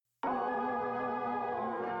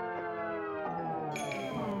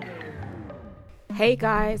Hey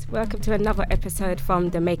guys, welcome to another episode from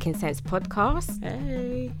the Making Sense podcast.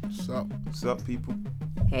 Hey. What's up, people?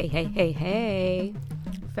 Hey.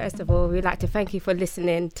 First of all, we'd like to thank you for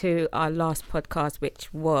listening to our last podcast,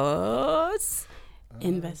 which was...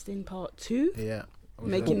 Investing part 2. Yeah.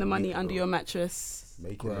 Making the money under your mattress.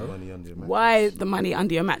 Making the money under your mattress. Why the money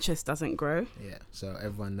under your mattress doesn't grow. Yeah, so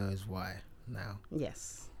everyone knows why now.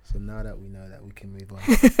 Yes. So now that we know that, we can move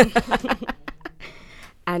on.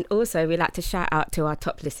 And also, we'd like to shout out to our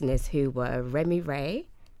top listeners who were Remy Ray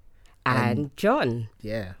and John.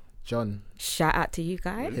 Yeah, John. Shout out to you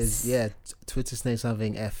guys. Twitter's name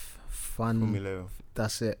something F. Fun. Formula.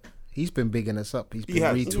 That's it. He's been bigging us up. He's been He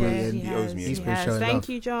has. retweeting. He owes me. He's been showing Thank love.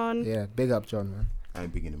 you, John. Yeah, big up, John, man. I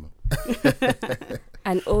ain't bigging him up.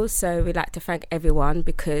 And also, we'd like to thank everyone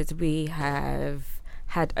because we have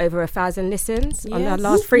had over 1,000 listens on our Yes.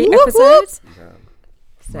 last 3 episodes. Yeah.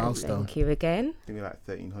 So Milestone. thank you again. Give me like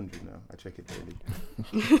 1,300 now. I check it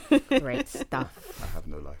daily. Great stuff. I have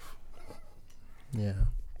no life. Yeah.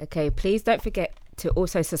 Okay, please don't forget to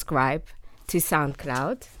also subscribe to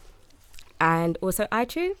SoundCloud and also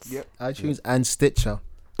iTunes. Yep. iTunes and Stitcher.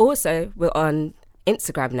 Also, we're on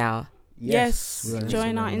Instagram now. Yes. we're on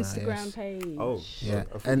Join our now, Instagram yes. page. Oh, Yeah. I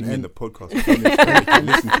thought And- you mean and- the podcast. You can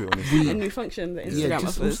listen to it on A Instagram. new function that Yeah, Instagram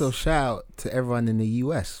just offers. also shout out to everyone in the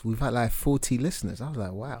US. We've had like 40 listeners. I was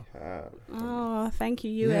like, wow. Oh, thank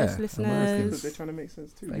you, Yeah, US Because listeners. they're trying to make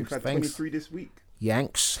sense too. Thanks, We've had thanks. 23 this week.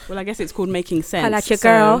 Yanks. Well, I guess it's called Making Sense. Holla at your so,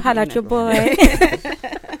 girl, holla at you your know. boy.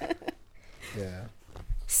 Yeah.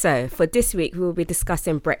 So, for this week, we will be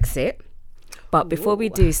discussing Brexit. But before we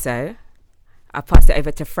do so, I'll pass it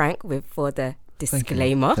over to Frank for the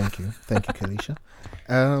disclaimer. Thank you, Kalisha.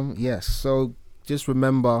 Yes, so just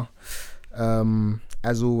remember,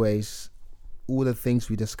 as always, all the things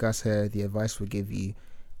we discuss here, the advice we give you,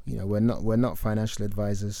 we're not financial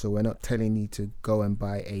advisors, so we're not telling you to go and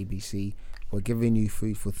buy ABC. We're giving you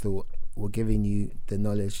food for thought. We're giving you the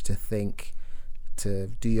knowledge to think, to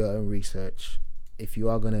do your own research. If you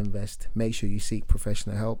are going to invest, make sure you seek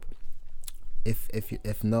professional help.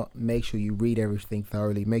 If not, make sure you read everything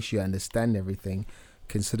thoroughly. Make sure you understand everything.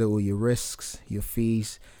 Consider all your risks, your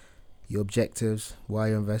fees, your objectives, why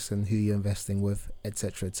you're investing, who you're investing with,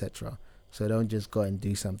 etc., etc. So don't just go and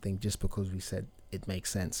do something just because we said it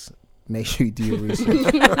makes sense. Make sure you do your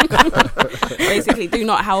research. Basically, do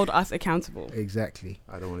not hold us accountable. Exactly.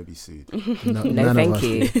 I don't want to be sued. No, none of thank us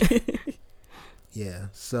you. do. Yeah.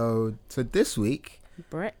 So this week,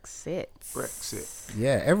 Brexit.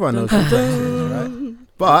 yeah, everyone knows what Brexit is, right?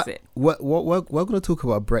 But Brexit. we're going to talk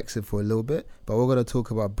about Brexit for a little bit, but we're going to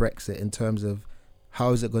talk about Brexit in terms of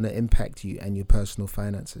how is it going to impact you and your personal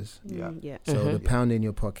finances. Yeah. Yeah. So the pound in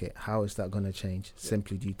your pocket, how is that going to change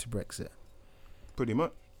simply due to Brexit? Pretty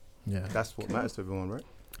much. Yeah. That's what matters to everyone, right?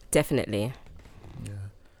 Definitely. Yeah.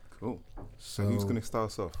 Cool. So Who's going to start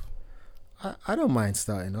us off? I don't mind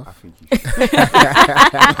starting I off. think you should.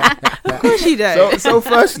 Of course you don't. So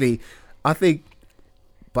firstly, I think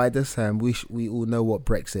by this time we all know what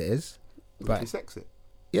Brexit is. But It's exit.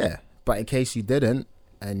 yeah, but in case you didn't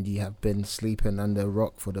and you have been sleeping under a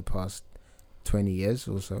rock for the past 20 years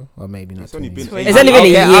or so, or maybe not It's only 20 been years. It's only been a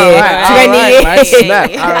year. 20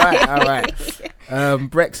 years. All right.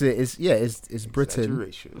 Brexit is Britain.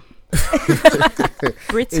 Saturation.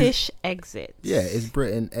 British exit. Yeah, is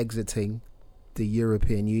Britain exiting the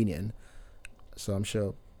European Union. So I'm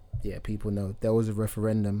sure, people know there was a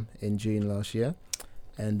referendum in June last year,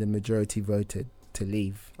 and the majority voted to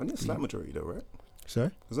leave. Only a slight majority, though, right?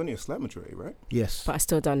 Sorry? There's only a slight majority, right? Yes. But I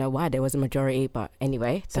still don't know why there was a majority. But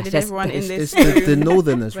anyway, So that's did just- everyone in this It's the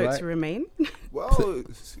Northerners, vote right? to remain? Well,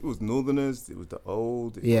 it was Northerners, it was the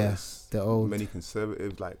old. It Yeah, was the old. many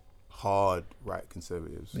conservatives, like hard right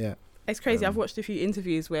conservatives. Yeah. It's crazy. I've watched a few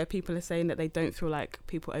interviews where people are saying that they don't feel like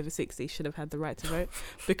people over 60 should have had the right to vote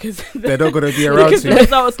because They're not going to be around because the to.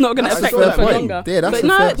 result's not going to That's affect a them fair for point. longer. Yeah, that's but a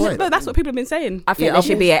no, fair point. but that's what people have been saying. I think Yeah, there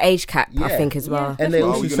should be an age cap. I Yeah. think as well. And they Well,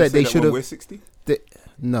 are also we gonna said say they that should when have. We're 60.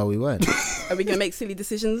 No, we weren't. Are we going to make silly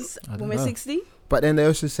decisions I when don't we're know. 60? But then they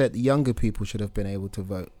also said younger people should have been able to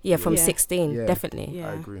vote. Yeah, from Yeah. 16, Yeah. definitely.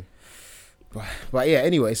 Yeah. I agree. But yeah,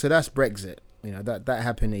 anyway, so that's Brexit. That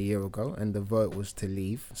happened a year ago, and the vote was to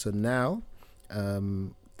leave. So now,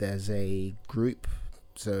 there's a group.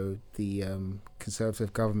 So the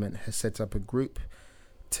Conservative government has set up a group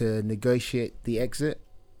to negotiate the exit,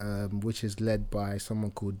 which is led by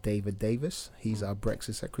someone called David Davis. He's our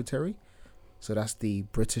Brexit secretary. So that's the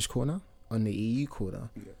British corner. On the EU corner,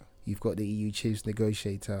 Yeah. you've got the EU chief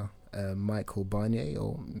negotiator, Michael Barnier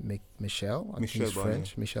or Michel. I think Michel he's Barnier.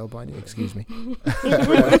 French. Michel Barnier. Excuse me. These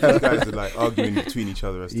guys are like arguing between each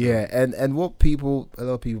other. As to Yeah, and what a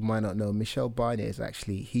lot of people might not know, Michel Barnier is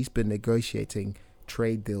actually, he's been negotiating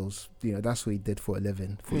trade deals. You know, that's what he did for a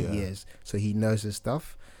living for years. So he knows his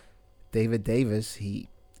stuff. David Davis, he's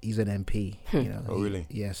an MP. You know. Oh, really?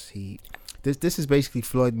 Yes, This is basically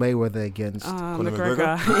Floyd Mayweather against Conor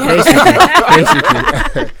McGregor.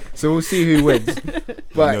 basically. So we'll see who wins.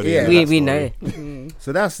 But You know yeah, we know.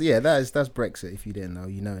 so that's Brexit. If you didn't know,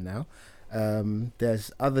 you know now.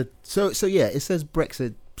 There's other. So yeah, it says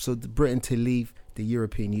Brexit. So Britain to leave the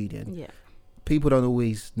European Union. Yeah. People don't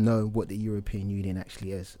always know what the European Union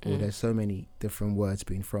actually is, or there's so many different words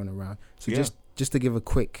being thrown around. So just to give a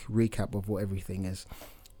quick recap of what everything is,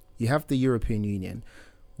 you have the European Union,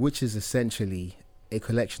 which is essentially a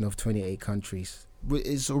collection of 28 countries.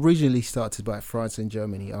 It's originally started by France and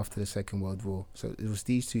Germany after the Second World War. So it was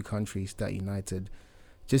these two countries that united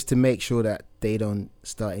just to make sure that they don't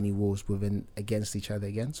start any wars against each other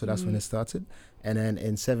again. So that's when it started. And then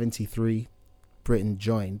in 1973, Britain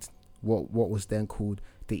joined what was then called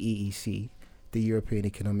the EEC, the European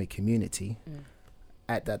Economic Community.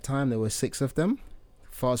 At that time, there were 6 of them.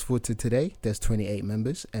 Fast forward to today, there's 28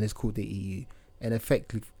 members, and it's called the EU. And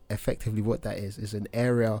effectively what that is an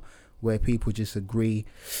area where people just agree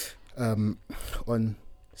on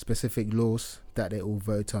specific laws that they all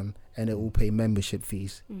vote on, and they all pay membership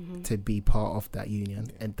fees to be part of that union,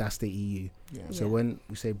 and that's the EU. So when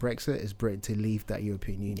we say Brexit, it's Britain to leave that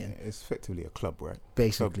European Union. It's effectively a club, right?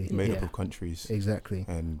 Basically. Club made up of countries. Exactly.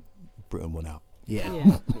 And Britain won out.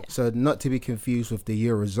 So not to be confused with the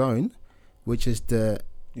Eurozone, which is the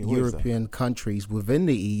European countries within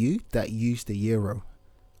the EU that use the euro.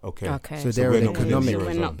 Okay. So they're an economic.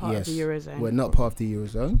 We're not part of the Eurozone. We're not part of the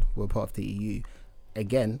Eurozone. We're part of the EU.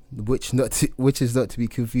 Again, which is not to be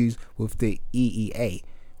confused with the EEA,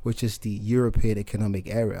 which is the European Economic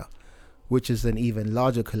Area, which is an even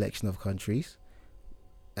larger collection of countries.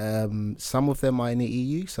 Some of them are in the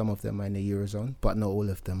EU, some of them are in the Eurozone, but not all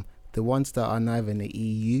of them. The ones that are neither in the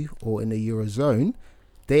EU or in the Eurozone,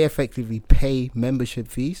 they effectively pay membership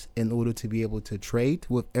fees in order to be able to trade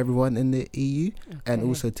with everyone in the EU and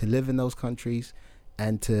also to live in those countries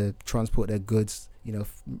and to transport their goods, you know,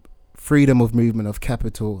 freedom of movement of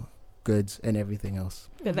capital, goods and everything else.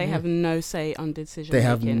 But they have no say on decision. They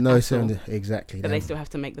have no say on exactly. But they still have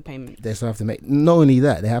to make the payment. They still have to make, not only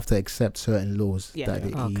that, they have to accept certain laws that the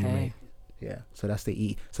EU Okay. made. Yeah, so that's the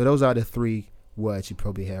E. So those are the 3 words you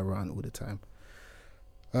probably hear around all the time.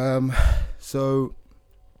 So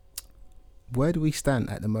where do we stand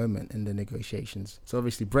at the moment in the negotiations? So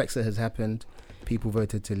obviously Brexit has happened. People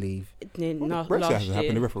voted to leave. Brexit hasn't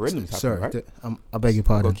happened. The referendum's happened, Sorry, right? I beg your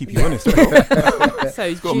pardon. I've got to keep you honest. So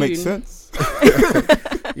It's got to make sense.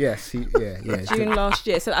 Yes, yeah. June last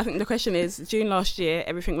year. So I think the question is, June last year,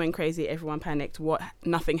 everything went crazy. Everyone panicked.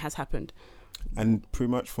 Nothing has happened. And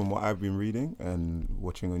pretty much from what I've been reading and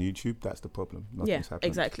watching on YouTube, that's the problem. Nothing's happened.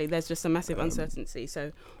 Exactly. There's just a massive uncertainty.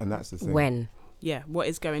 So, and that's the thing. When? Yeah, what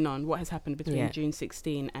is going on? What has happened between June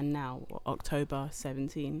 16 and now, October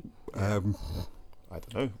 17? I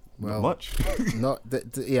don't know. Well, not much.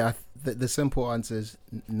 The simple answer is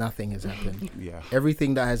nothing has happened. Yeah.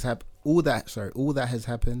 Everything that has happened, all that has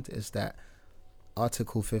happened is that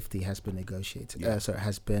Article 50 has been negotiated.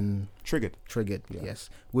 Has been Triggered. Yes,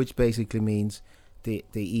 which basically means the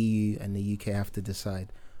EU and the UK have to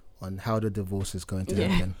decide on how the divorce is going to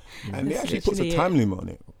happen. And it actually puts a time limit on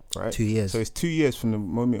it, right? 2 years. So it's 2 years from the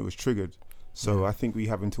moment it was triggered. So I think we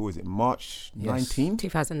have until, is it March 19?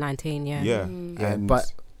 2019, yeah. Yeah. And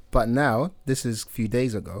but now, this is a few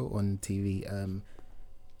days ago on TV,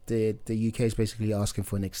 the UK is basically asking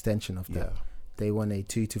for an extension of that. They want a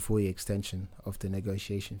 2 to 4 year extension of the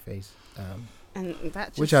negotiation phase. And that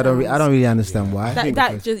just which I don't really understand why.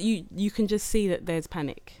 That just you can just see that there's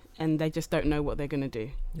panic and they just don't know what they're going to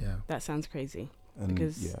do. Yeah. That sounds crazy. And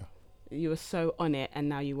because you were so on it and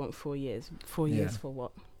now you want 4 years. 4 years for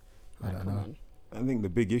what? I don't know. I think the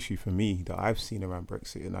big issue for me that I've seen around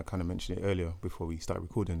Brexit, and I kind of mentioned it earlier before we start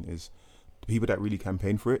recording, is the people that really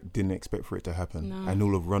campaigned for it didn't expect for it to happen, and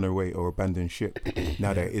all have run away or abandoned ship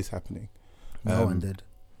now that it is happening. No one did.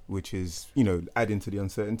 Which is, adding to the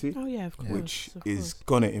uncertainty. Oh yeah, of course. Which is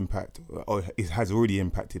gonna impact, or it has already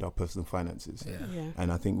impacted our personal finances. Yeah.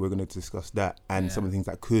 And I think we're going to discuss that and some of the things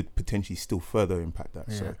that could potentially still further impact that.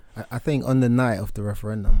 Yeah. So I think on the night of the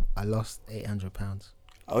referendum, I lost £800.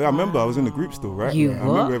 Oh yeah, I remember I was in the group still, right? You I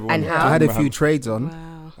remember what? everyone And was how? talking I had a about few how- trades on.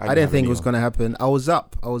 Wow. I didn't think it was going to happen. I was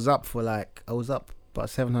up for about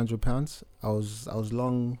 £700. I was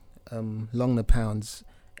long the pounds,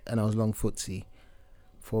 and I was long footsie.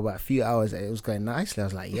 for about a few hours, it was going nicely. I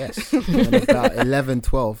was like, yes. And about 11,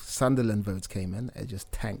 12, Sunderland votes came in. It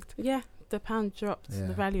just tanked. Yeah, the pound dropped. Yeah.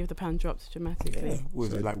 The value of the pound dropped dramatically. Yeah.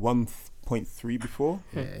 Was it like 1.3 before?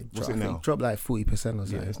 Yeah, it What's dropped, it I now? think it dropped like 40% or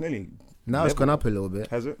something. Yeah, it's nearly. Now it's level. gone up a little bit.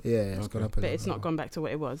 Has it? Yeah, it's gone up a But little it's bit. not gone back to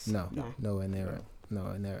what it was. No, No. nowhere near it.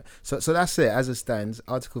 Nowhere near it. So that's it. As it stands,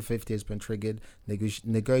 Article 50 has been triggered.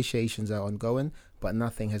 Negotiations are ongoing, but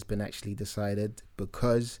nothing has been actually decided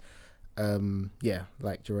because,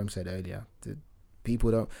 like Jerome said earlier, the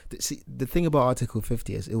people don't see. The thing about Article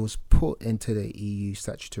 50 is it was put into the EU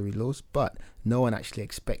statutory laws, but no one actually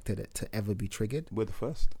expected it to ever be triggered. We're the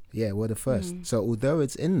first. Yeah, we're the first. So although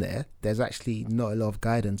it's in there, there's actually not a lot of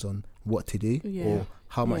guidance on what to do or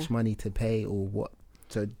how much money to pay or what.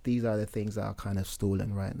 So these are the things that are kind of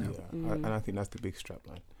stalling right now. Yeah, and I think that's the big strap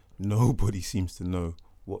line. Nobody seems to know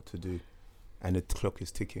what to do, and the clock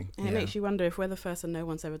is ticking. And it makes you wonder if we're the first and no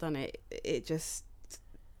one's ever done it. It just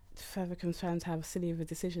further confirms how silly of a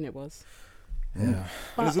decision it was. Yeah.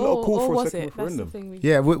 And there's a lot of call for a second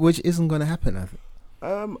referendum. Which isn't going to happen, I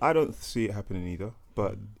think. I don't see it happening either,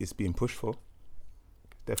 but it's being pushed for.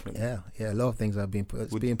 Definitely. Yeah. A lot of things are being pushed.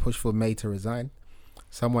 It's being pushed for May to resign.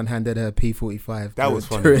 Someone handed her P45. That was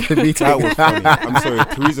funny. That was funny. I'm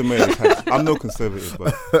sorry, Theresa May I'm no conservative,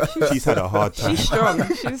 but she's had a hard time. She's strong.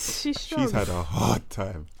 She's strong. She's had a hard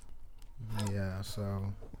time. Yeah,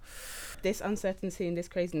 so this uncertainty and this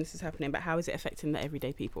craziness is happening, but how is it affecting the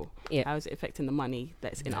everyday people? Yeah. How is it affecting the money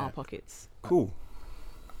that's in our pockets? Cool.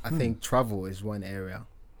 I think travel is one area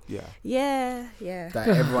Yeah. that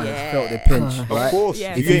everyone has felt the pinch, right? Of course.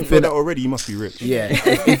 Yeah. If you ain't felt that already, you must be rich. Yeah.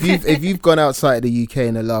 if you've gone outside the UK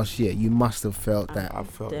in the last year, you must have felt that. I've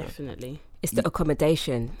felt that. Definitely. It's the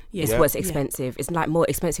accommodation. Yeah. It's what's expensive. It's like more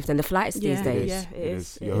expensive than the flights these days. Yeah, it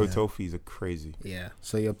is. Your hotel fees are crazy. Yeah.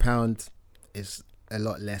 So your pound is a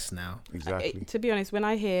lot less now. Exactly. To be honest, when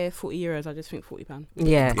I hear €40, I just think £40.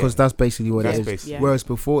 Yeah. Because that's basically what That's it is. basically. Yeah. Whereas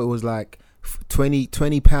before it was like 20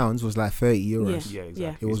 pounds was like €30. Yeah, exactly.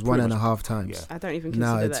 Yeah. It was It's one pretty and a much- half times. Yeah. I don't even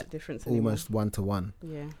Now consider it's that difference anymore. Almost 1 to 1.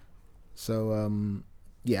 Yeah. So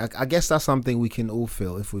I guess that's something we can all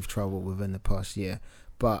feel if we've travelled within the past year.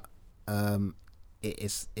 But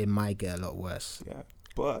it might get a lot worse. Yeah.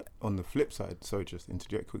 But on the flip side, sorry, just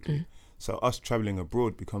interject quickly. So us traveling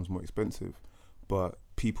abroad becomes more expensive, but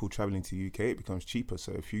people traveling to the UK, it becomes cheaper.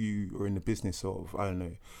 So if you are in the business of, I don't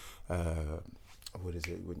know, what is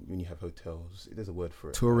it when you have hotels? There's a word for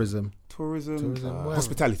it. Tourism.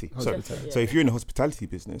 Hospitality. Sorry. Hospitality. So if you're in the hospitality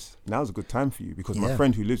business, now's a good time for you because my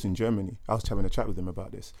friend who lives in Germany, I was having a chat with him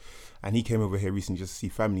about this, and he came over here recently just to see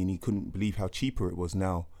family, and he couldn't believe how cheaper it was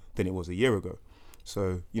now than it was a year ago.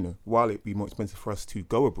 So, while it'd be more expensive for us to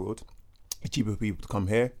go abroad, it's cheaper for people to come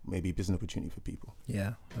here, maybe a business opportunity for people.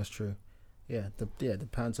 Yeah, that's true. Yeah, the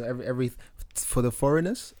pound. So every for the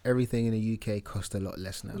foreigners, everything in the UK costs a lot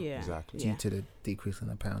less now. Yeah. Exactly. Due to the decrease in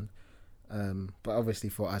the pound. But obviously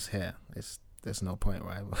for us here, there's no point,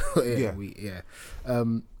 right?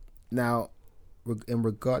 Now, in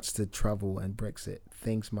regards to travel and Brexit,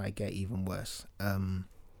 things might get even worse.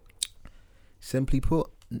 Simply put,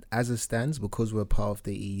 as it stands, because we're part of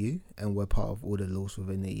the EU and we're part of all the laws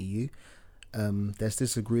within the EU, there's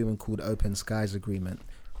this agreement called Open Skies Agreement,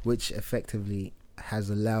 which effectively has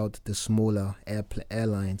allowed the smaller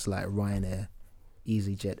airlines like Ryanair,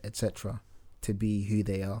 EasyJet, etc., to be who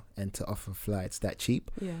they are and to offer flights that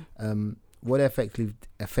cheap. Yeah. What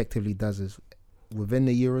effectively does is, within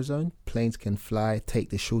the Eurozone, planes can fly, take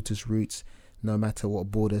the shortest routes, no matter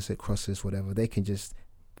what borders it crosses, whatever. They can just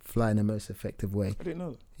fly in the most effective way. I didn't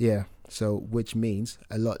know that. Yeah. So, which means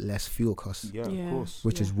a lot less fuel costs. Yeah, of course.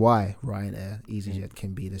 Which is why Ryanair, EasyJet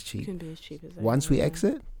can be this cheap. Can be as cheap as that. Once we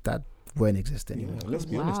exit, that won't exist anymore. Yeah, let's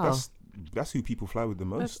be Wow. honest, that's who people fly with the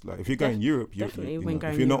most. Like if you're going Europe, definitely if when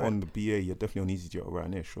going you're not Europe. on the BA, you're definitely on EasyJet or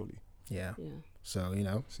Ryanair, surely. Yeah. Yeah. So,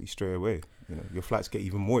 See, straight away, your flights get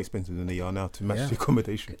even more expensive than they are now to match Yeah. the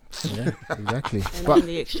accommodation. yeah, exactly. And But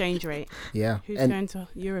the exchange rate. yeah, Who's and going to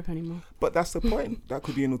Europe anymore? But that's the point. That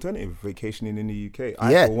could be an alternative, vacationing in the UK.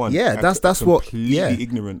 Yeah, for one, yeah, am that's what- completely yeah.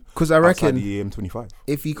 ignorant. because I Outside reckon the AM25.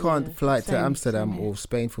 if you can't Yeah, fly to same Amsterdam here. or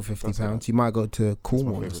Spain for £50, That's right. you might go to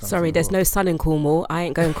Cornwall or favourite. something. Sorry, there's no sun in Cornwall. I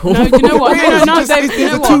ain't going No, Cornwall. do you know what? No, Dave, you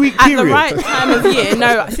know a what? 2-week At the period. right time of year,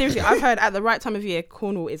 no, seriously, I've heard at the right time of year,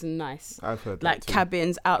 Cornwall is nice. I've heard Like that too.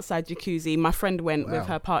 cabins, outside jacuzzi. My friend went Wow. with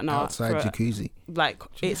her partner. outside for jacuzzi. like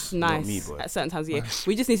it's not nice me, boy. at certain times of year.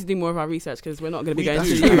 We just need to do more of our research because we're not going to be We going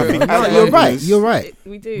do. to And I Europe. think No, as you're right. Londoners- You're right.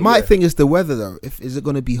 We do. My thing is the weather though. Is it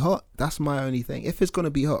going to be hot? That's my only thing. If it's going to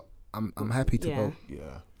be hot, I'm happy to Yeah. go. Yeah.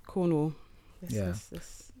 Cornwall. Yeah.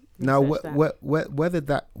 Let's Now, research that. whether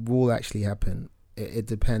that will actually happen, it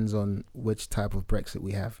depends on which type of Brexit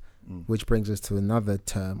we have, which brings us to another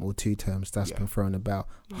term or two terms that's been thrown about: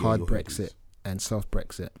 hard Brexit and soft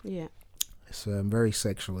Brexit. Yeah. So very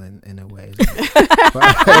sexual in a way. Isn't it?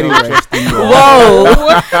 But anyway, Whoa,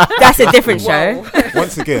 that's a different show.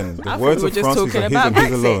 Once again, the words of Francis are his and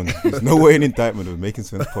his alone. There's no way an indictment of Making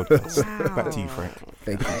Sense podcast. Wow. Back to you, Frank.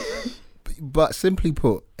 thank you. But simply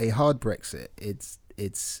put, a hard Brexit, it's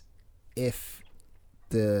if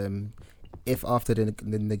after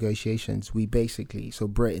the negotiations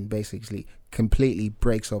Britain basically completely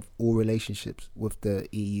breaks off all relationships with the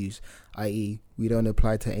EU's, i.e. we don't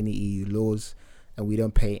apply to any EU laws and we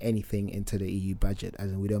don't pay anything into the EU budget,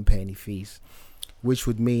 as in we don't pay any fees, which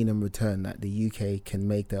would mean in return that the UK can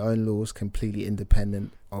make their own laws completely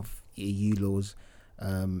independent of EU laws,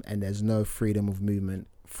 and there's no freedom of movement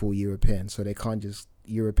for Europeans. So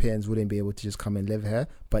Europeans wouldn't be able to just come and live here,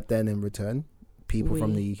 but then in return people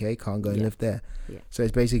from the UK can't go and live there. So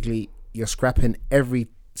it's basically you're scrapping every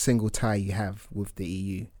single tie you have with the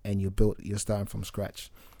EU and you're starting from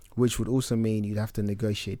scratch, which would also mean you'd have to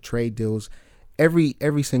negotiate trade deals. Every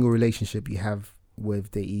single relationship you have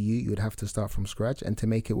with the EU, you'd have to start from scratch, and to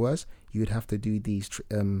make it worse, you'd have to do these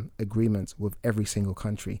agreements with every single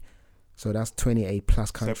country. So that's 28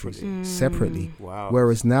 plus countries separately. Wow.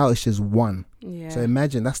 Whereas now it's just one. Yeah. So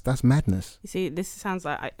imagine that's madness. You see, this sounds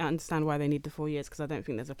like I understand why they need the 4 years, because I don't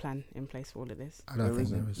think there's a plan in place for all of this. I don't think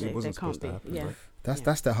there is. It wasn't There can't supposed to be. happen, Yeah. right?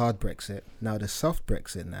 That's the hard Brexit. Now the soft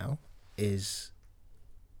Brexit now is,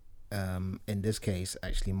 in this case,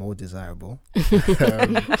 actually more desirable. Some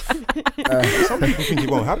people think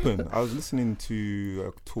it won't happen. I was listening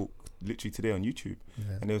to a talk literally today on YouTube,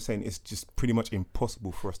 and they were saying it's just pretty much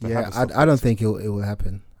impossible for us to have a soft I don't Brexit think it will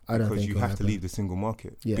happen. I don't because think you it'll have to happen. leave the single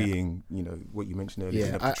market, being, what you mentioned earlier.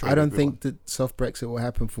 you have to I trade don't everyone. think that soft Brexit will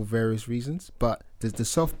happen for various reasons, but the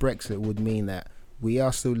soft Brexit would mean that we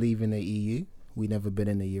are still leaving the EU. We never been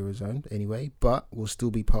in the Eurozone anyway, but we'll still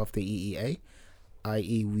be part of the EEA,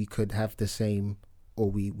 i.e. we could have the same, or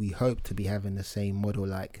we hope to be having the same model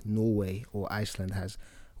like Norway or Iceland has,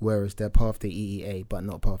 whereas they're part of the EEA but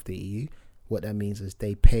not part of the EU. What that means is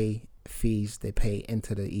they pay fees, they pay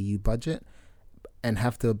into the EU budget and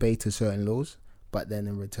have to obey to certain laws, but then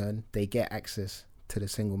in return they get access to the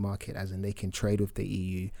single market, as in they can trade with the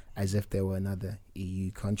EU as if they were another EU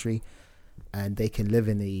country, and they can live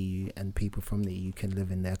in the EU and people from the EU can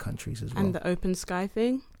live in their countries as well. And the open sky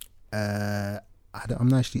thing? I'm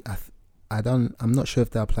not sure if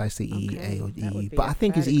that applies to EEA or that would EU, be but a I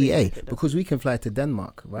think it's bad agreement EEA if it does. because we can fly to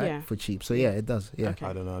Denmark, right, Yeah. for cheap. So yeah, it does. Yeah. Okay.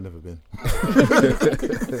 I don't know. I've never been.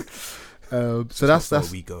 So that's where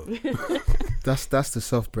we go. that's the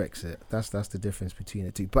soft Brexit. That's the difference between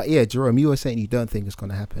the two. But yeah, Jerome, you were saying you don't think it's going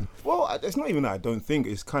to happen. Well, it's not even that I don't think.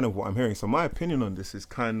 It's kind of what I'm hearing. So my opinion on this is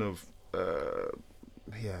kind of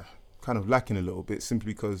lacking a little bit,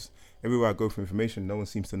 simply because everywhere I go for information, no one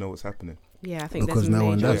seems to know what's happening. Yeah, I think Because there's no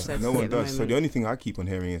one major does. upsets No one at the does. So the moment. only thing I keep on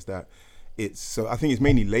hearing is that I think it's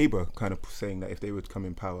mainly Labour kind of saying that if they would come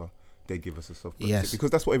in power, they'd give us a soft Brexit. Yes. Because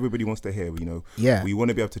that's what everybody wants to hear. Yeah. We want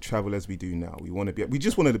to be able to travel as we do now. We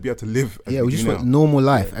just wanted to be able to live as We we just do want now. normal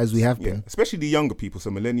life as we have been. Especially the younger people, so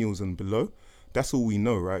millennials and below. That's all we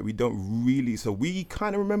know, right? We don't really. So we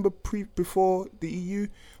kind of remember before the EU,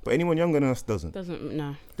 but anyone younger than us doesn't.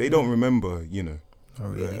 No. They don't remember, Oh,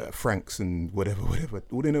 really? francs and whatever.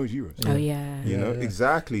 All they know is euros. Oh yeah. You know,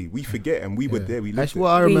 exactly. We forget, and we were there. We lived Actually, it.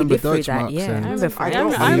 well, I We remember lived through that, Deutschmarks. yeah. and- I remember I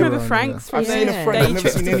don't I remember Euro francs. and I've seen a Yeah. franc. I've never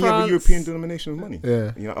Days seen to any other France. European denomination of money.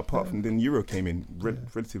 Yeah. Apart from then euro came in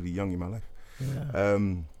relatively young in my life. Yeah.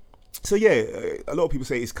 So yeah, a lot of people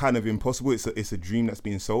say it's kind of impossible. It's a dream that's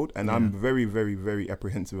being sold, and I'm very, very, very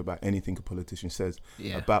apprehensive about anything a politician says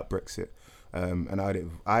about Brexit. And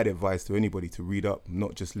I'd advise to anybody to read up,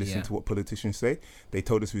 not just listen to what politicians say. They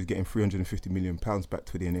told us we was getting £350 million back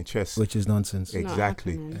to the NHS, Which is nonsense.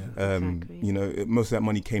 exactly. Exactly. Most of that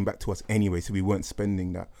money came back to us anyway, so we weren't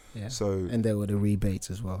spending that. Yeah. So And there were the rebates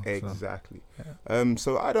as well. exactly. Yeah.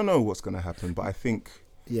 So I don't know what's going to happen, but I think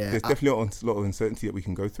there's definitely a lot of uncertainty that we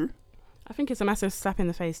can go through. I think it's a massive slap in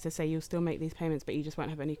the face to say you'll still make these payments, but you just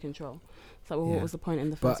won't have any control. It's like, well, what was the point in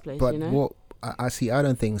the first place? But you know? what I see, I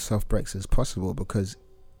don't think soft Brexit is possible, because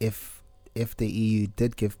if the EU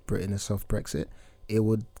did give Britain a soft Brexit, it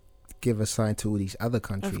would give a sign to all these other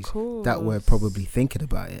countries that were probably thinking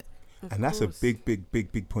about it. And that's a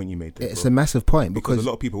big point you made there. It's bro. a massive point because because a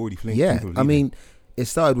lot of people already think. I mean, it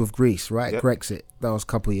started with Greece, right? Yep. Brexit. That was a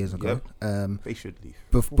couple of years ago. they should leave.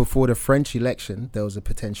 Before the French election, there was a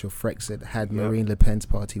potential Frexit had Yep. Marine Le Pen's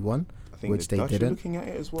party won. I think Which the they Dutch didn't. are looking at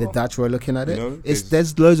it as well. The Dutch were looking at it. You know,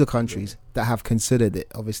 There's loads of countries. that have considered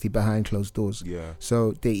it, obviously behind closed doors. Yeah.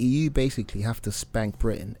 So the EU basically have to spank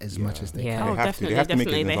Britain as much as they Yeah. can. Oh, They have to. They definitely, have to make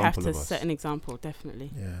definitely. an They have example to of us. set an example,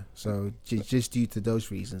 definitely. Yeah. So just due to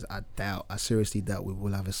those reasons, I seriously doubt we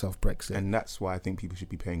will have a soft Brexit. And that's why I think people should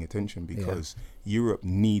be paying attention, because Europe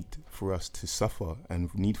need for us to suffer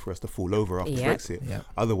and need for us to fall over after Brexit. Yeah.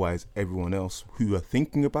 Otherwise, everyone else who are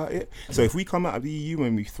thinking about it. So if we come out of the EU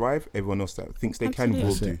and we thrive, everyone else that thinks they can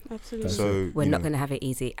will do. Absolutely. So We're you not know, going to have it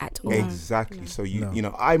easy at all. exactly. So you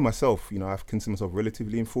know, I myself, you know, I've considered myself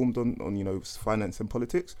relatively informed on you know, finance and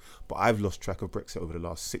politics, but I've lost track of Brexit over the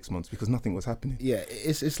last 6 months because nothing was happening. Yeah,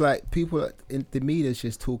 it's like people in the media's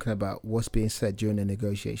just talking about what's being said during the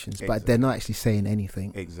negotiations, but they're not actually saying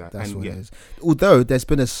anything. Exactly. That's And what it is. Although there's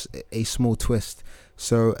been a small twist.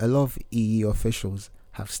 So a lot of EU officials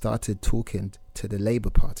have started talking to the Labour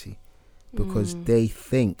Party because they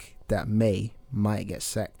think that May might get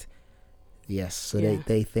sacked. Yes, so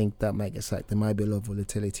they think that might get sacked. There might be a lot of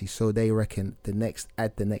volatility. So they reckon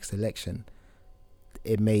at the next election,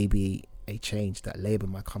 it may be a change that Labour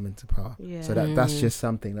might come into power. Yeah. So that's just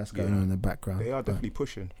something that's going on in the background. They are definitely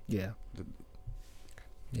pushing. Yeah.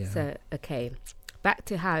 Yeah. So, okay, back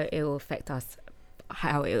to how it will affect us,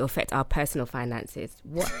 how it will affect our personal finances.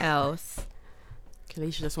 What else?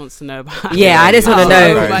 Kalisha just wants to know about. Yeah, I just want to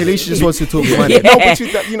know. Kalisha just wants to talk money. No,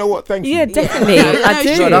 but you know what? Thank you. Yeah, definitely. I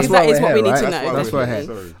do. No, that's why That is we're what we here, need to right? know. That's why we're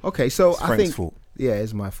definitely. here. Okay, so It's I Frank's think fault. yeah,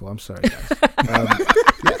 it's my fault. I'm sorry, guys.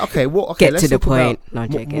 Okay, well, Get let's to the talk point. about No, I'm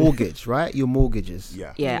joking. mortgage, right? Your mortgages.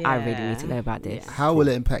 Yeah. Yeah, I really need to know about this. Yeah. How will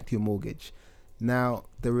it impact your mortgage? Now,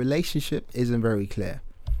 the relationship isn't very clear.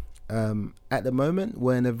 At the moment,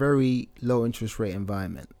 we're in a very low interest rate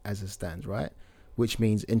environment as it stands, right? Which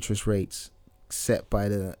means interest rates set by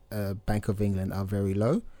the Bank of England are very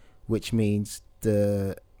low, which means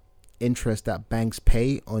the interest that banks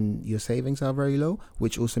pay on your savings are very low,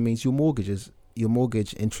 which also means your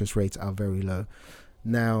mortgage interest rates are very low.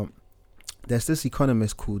 Now, there's this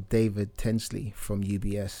economist called David Tinsley from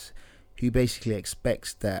UBS who basically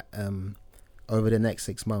expects that over the next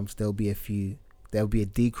 6 months there'll be a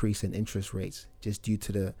decrease in interest rates just due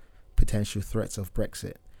to the potential threats of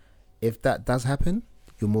Brexit. If that does happen,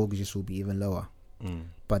 your mortgages will be even lower.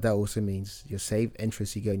 But that also means your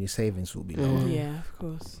interest you get on your savings will be lower. Yeah, of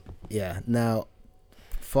course. Yeah. Now,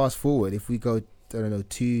 fast forward, if we go, I don't know,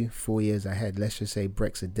 2-4 years ahead, let's just say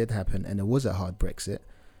Brexit did happen and it was a hard Brexit.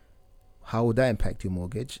 How would that impact your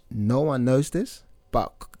mortgage? No one knows this,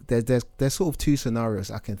 but there's sort of two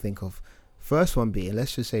scenarios I can think of. First one being,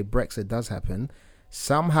 let's just say Brexit does happen.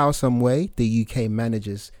 Somehow, some way, the UK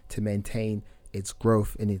manages to maintain its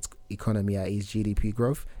growth in its economy, at its GDP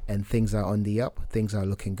growth, and things are on the up, things are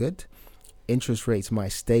looking good. Interest rates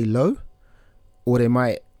might stay low, or they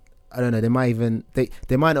might, I don't know, they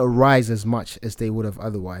might not rise as much as they would have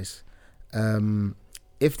otherwise.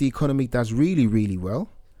 If the economy does really, really well,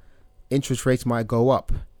 interest rates might go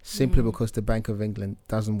up simply because the Bank of England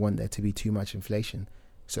doesn't want there to be too much inflation.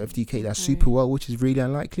 So if the UK does super well, which is really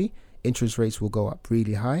unlikely, interest rates will go up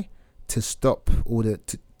really high to stop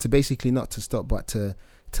to basically not to stop, but to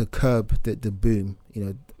curb the boom,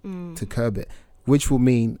 to curb it, which will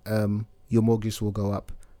mean your mortgage will go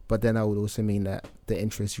up. But then that would also mean that the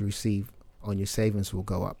interest you receive on your savings will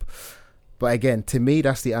go up. But again, to me,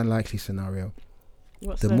 that's the unlikely scenario.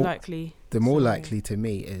 What's the likely? The more likely to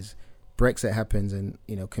me is Brexit happens and,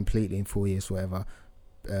 completely in 4 years, whatever.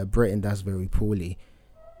 Britain does very poorly.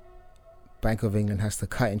 Bank of England has to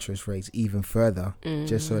cut interest rates even further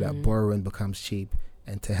just so that borrowing becomes cheap,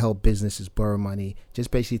 and to help businesses borrow money, just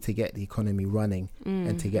basically to get the economy running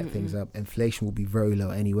and to get things up. Inflation will be very low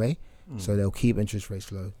anyway, so they'll keep interest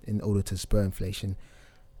rates low in order to spur inflation.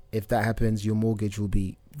 If that happens, your mortgage will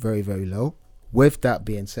be very, very low. With that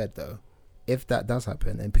being said, though, if that does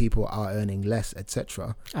happen and people are earning less,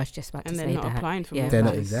 etc., I was just about to and say they're not that. applying for Yeah. they're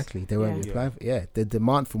not mortgages. exactly. They won't be applying. The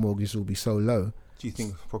demand for mortgages will be so low. Do you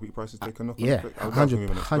think property prices take a knock? Yeah, That was gonna be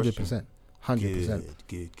my next 100%. 100%.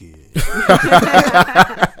 Good.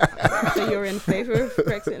 So you're in favour of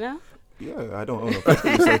Brexit now? Yeah, I don't own a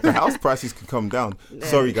property, so if the house prices can come down.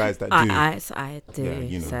 Sorry, guys, that do. I do.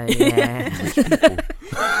 Yeah, So yeah. Rich people.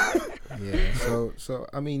 Yeah. So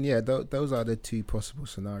I mean, yeah, those are the two possible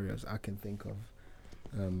scenarios I can think of,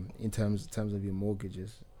 in terms of your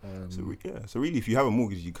mortgages. So really, if you have a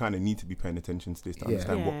mortgage, you kind of need to be paying attention to this to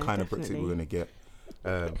understand what kind of Brexit we're going to get.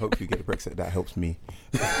 Hopefully, get a Brexit that helps me.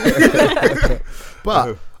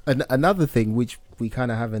 But another thing which we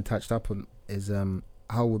kind of haven't touched up on is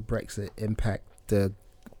how would Brexit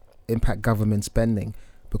impact government spending,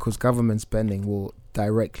 because government spending will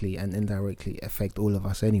directly and indirectly affect all of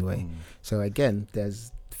us anyway. So again,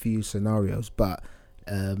 there's few scenarios, but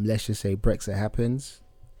let's just say Brexit happens,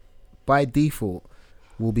 by default,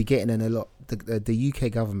 we'll be getting in a lot. The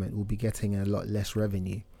UK government will be getting a lot less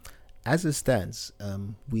revenue. As it stands,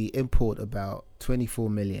 we import about 24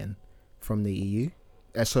 million from the EU.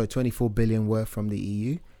 24 billion worth from the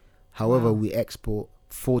EU. However, we export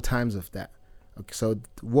 4 times of that. Okay, so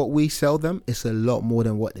what we sell them is a lot more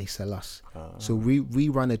than what they sell us. So we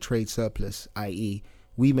run a trade surplus, i.e.,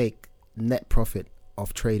 we make net profit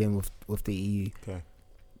of trading with the EU. Okay.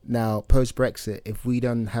 Now, post Brexit, if we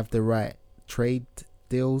don't have the right trade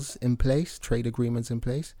deals in place, trade agreements in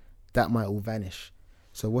place, that might all vanish.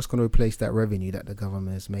 So what's going to replace that revenue that the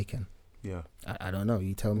government is making? Yeah. I don't know.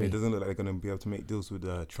 You tell me. It doesn't look like they're going to be able to make deals with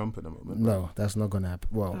Trump at the moment. No, that's not going to happen.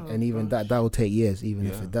 Well, and even that will take years, even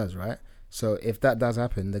if it does, right? So if that does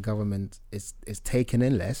happen, the government is taking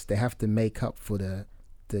in less. They have to make up for the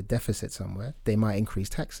deficit somewhere. They might increase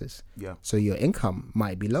taxes. Yeah. So your income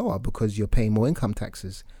might be lower because you're paying more income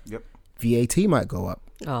taxes. Yep. VAT might go up.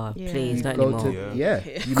 Oh, please, not go anymore.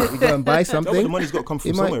 You go and buy something. The money's got to come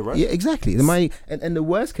from somewhere, right? Yeah, exactly. The money, and the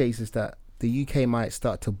worst case is that the UK might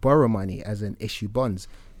start to borrow money as in issue bonds,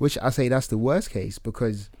 which I say that's the worst case,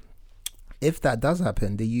 because if that does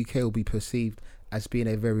happen, the UK will be perceived as being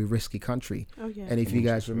a very risky country. Oh, yeah. And if you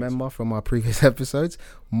guys remember from our previous episodes,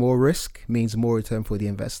 more risk means more return for the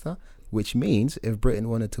investor, which means if Britain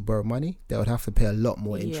wanted to borrow money, they would have to pay a lot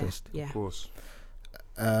more interest. Yeah. Of course.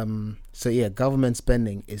 So yeah, government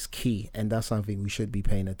spending is key, and that's something we should be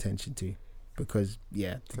paying attention to, because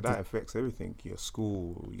so that affects everything: your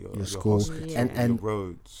school, your school, hospital, and your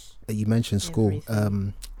roads. You mentioned school,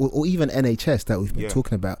 or even NHS that we've been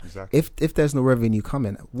talking about. Exactly. If there's no revenue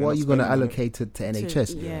coming, what are you going to allocate to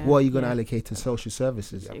NHS? What are you going to allocate to social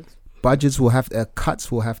services? Budgets will have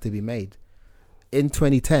cuts will have to be made. In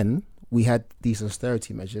 2010, we had these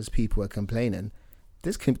austerity measures. People were complaining.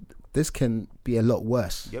 This can be a lot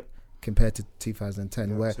worse. Yep. Compared to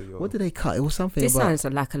 2010, where what did they cut? It was something. This about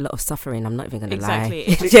sounds like a lot of suffering. I'm not even going to lie.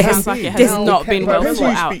 It sounds like it has not been well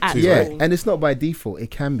thought out at all. And it's not by default. It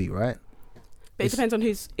can be, right? But it depends on who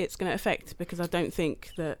it's going to affect, because I don't think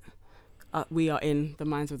that we are in the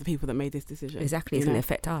minds of the people that made this decision. Exactly, it's going to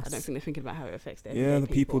affect us. I don't think they're thinking about how it affects them. Yeah, the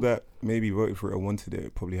people that maybe voted for it or wanted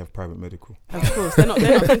it probably have private medical. Of course, they're not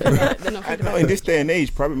thinking about it. They're not thinking about in this day and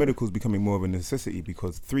age, private medical is becoming more of a necessity,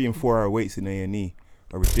 because 3 and 4 hour waits in A&E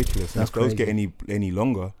are ridiculous. And if those get any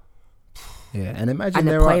longer. Yeah, and imagine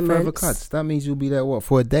there are further cuts. That means you'll be there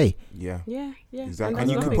for a day. Yeah. Yeah. Exactly.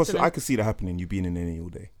 And you could I could see that happening. You being in A&E all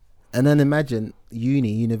day. And then imagine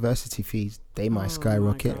university fees. They might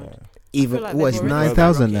skyrocket. Even it's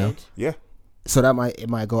 9,000 now. Yeah. So it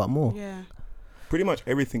might go up more. Yeah. Pretty much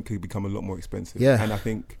everything could become a lot more expensive. Yeah. And I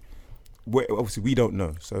think obviously we don't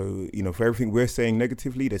know. So, for everything we're saying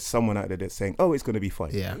negatively, there's someone out there that's saying, oh, it's going to be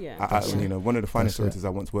fine. Yeah. One of the finance auditors I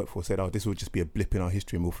once worked for said, oh, this will just be a blip in our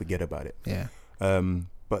history and we'll forget about it. Yeah.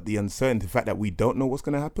 But the uncertainty, the fact that we don't know what's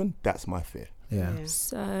going to happen, that's my fear. Yeah.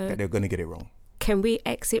 So that they're going to get it wrong. Can we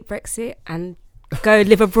exit Brexit and go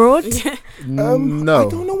live abroad? No. I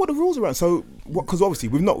don't know what the rules are around. So, because obviously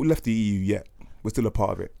we've not left the EU yet. We're still a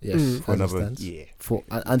part of it. Yes. For another year.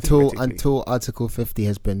 Until Article 50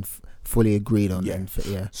 has been fully agreed on.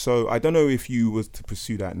 Yeah. So I don't know if you was to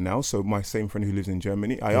pursue that now. So my same friend who lives in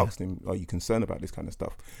Germany, I asked him, are you concerned about this kind of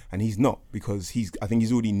stuff? And he's not, because I think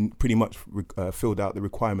he's already pretty much filled out the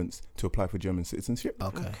requirements to apply for German citizenship.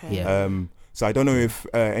 Okay. Yeah. So I don't know if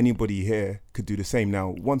anybody here could do the same. Now,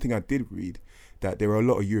 one thing I did read, that there are a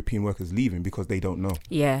lot of European workers leaving because they don't know.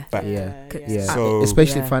 Yeah. So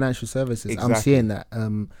especially financial services. Exactly. I'm seeing that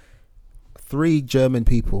 3 German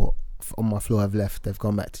people on my floor have left. They've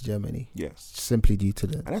gone back to Germany. Yes. Simply due to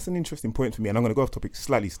And that's an interesting point for me. And I'm going to go off topic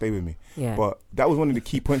slightly, stay with me. Yeah. But that was one of the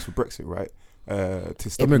key points for Brexit, right? To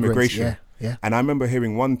stop immigration. Yeah. And I remember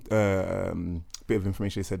hearing one bit of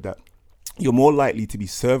information. They said that you're more likely to be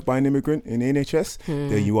served by an immigrant in NHS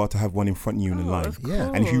than you are to have one in front of you in the line.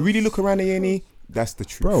 Yeah. And if you really look around A&E, that's the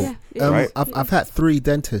truth. Bro, right? I've had 3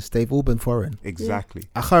 dentists. They've all been foreign. Exactly.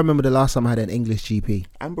 I can't remember the last time I had an English GP.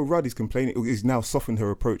 Amber Rudd is now softened her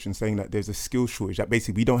approach and saying that there's a skill shortage, that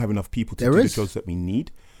basically we don't have enough people to do the jobs that we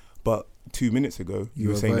need. But 2 minutes ago, you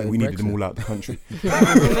were saying that we needed them all out of the country.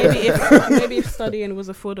 maybe if studying was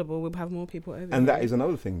affordable, we'd have more people over. And that is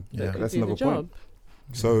another thing. Yeah. That's another point.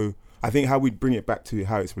 So I think how we bring it back to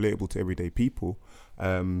how it's relatable to everyday people,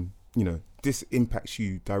 this impacts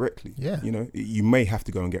you directly. Yeah. You may have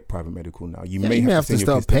to go and get private medical now. You Yeah, may have to send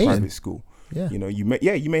your kids start to paying. private school. Yeah. You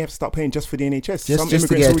may have to start paying just for the NHS. Some Just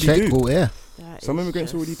to immigrants get a already check. do. Yeah. Some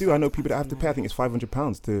immigrants already do. I know people that have to pay. I think it's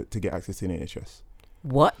 £500 to get access to the NHS.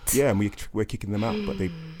 What? Yeah, and we're kicking them out, but they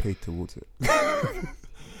paid towards it.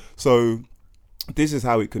 So, this is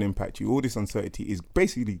how it can impact you. All this uncertainty is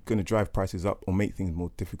basically going to drive prices up or make things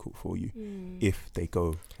more difficult for you if they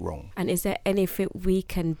go wrong. And is there anything we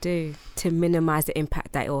can do to minimize the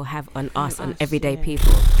impact that it will have on us, on everyday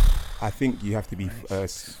people? I think you have to be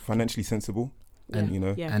financially sensible, and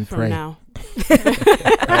and from pray. now.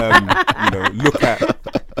 Look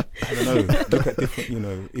at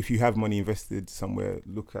different. If you have money invested somewhere,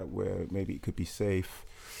 look at where maybe it could be safe.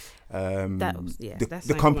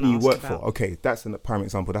 The company you work for. Okay, that's a prime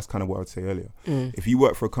example. That's kind of what I would say earlier. If you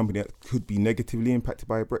work for a company that could be negatively impacted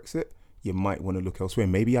by a Brexit, you might want to look elsewhere.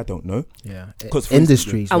 Maybe, I don't know. Yeah, because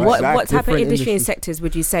industries. And right? what type of industry industries. and sectors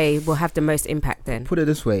would you say will have the most impact then? Put it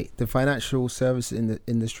this way: the financial service in the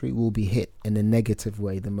industry will be hit in a negative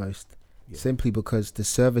way the most. Simply because the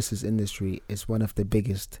services industry is one of the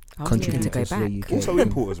biggest contributors to the UK. Also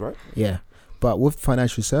importers, right? Yeah, but with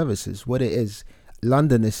financial services, what it is,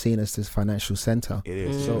 London is seen as this financial centre. It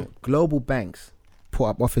is. So global banks put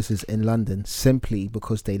up offices in London simply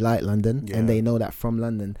because they like London and they know that from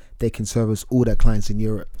London they can service all their clients in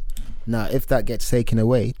Europe. Now, if that gets taken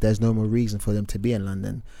away, there's no more reason for them to be in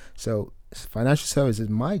London. So financial services,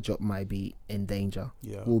 my job might be in danger,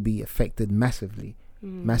 will be affected massively.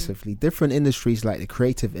 Different industries like the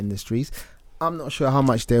creative industries, I'm not sure how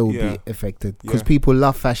much they will be affected because people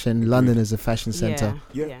love fashion. London is a fashion centre.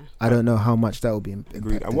 I don't know how much that will be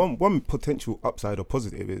impacted. And one potential upside or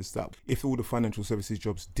positive is that if all the financial services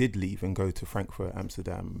jobs did leave and go to Frankfurt,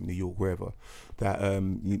 Amsterdam, New York, wherever, that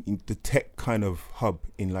the tech kind of hub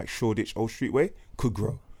in like Shoreditch, Old Street Way could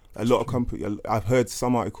grow. A lot of companies. I've heard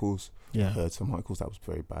some articles. That was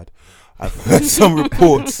very bad. I've heard some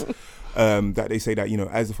reports that they say that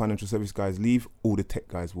as the financial service guys leave, all the tech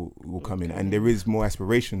guys will come in, and there is more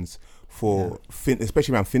aspirations for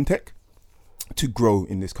especially around fintech, to grow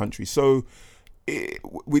in this country. So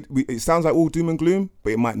it sounds like all doom and gloom,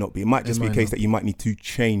 but it might not be. It might just be a case that you might need to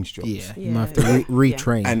change jobs. You might have to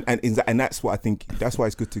retrain. And that's what I think. That's why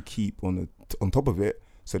it's good to keep on top of it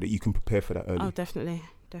so that you can prepare for that early. Oh, definitely.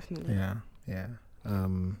 Yeah.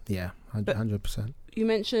 100%. You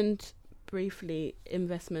mentioned briefly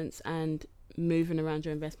investments and moving around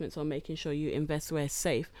your investments or making sure you invest where it's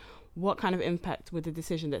safe. What kind of impact would the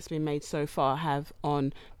decision that's been made so far have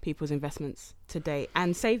on people's investments today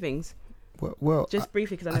and savings? Well, just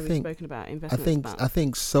briefly, because I know we've spoken about investments. I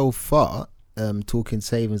think so far, talking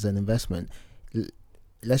savings and investment,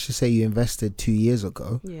 let's just say you invested 2 years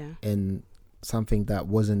ago in something that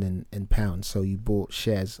wasn't in pounds. So you bought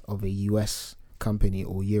shares of a US company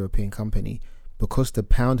or European company. Because the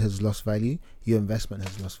pound has lost value, your investment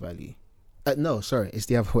has lost value. It's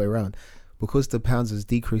the other way around. Because the pound has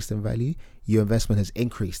decreased in value, your investment has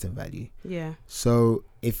increased in value. Yeah. So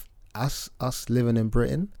if us living in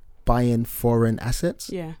Britain, buying foreign assets,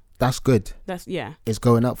 that's good. It's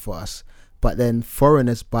going up for us. But then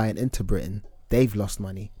foreigners buying into Britain, they've lost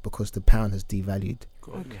money because the pound has devalued.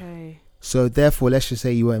 Okay. So therefore, let's just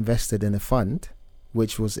say you were invested in a fund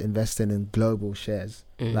which was investing in global shares,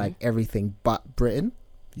 like everything but Britain,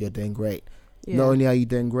 you're doing great. Not only are you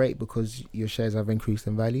doing great because your shares have increased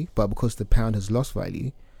in value, but because the pound has lost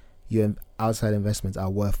value, your outside investments are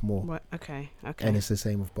worth more. What? Okay. And it's the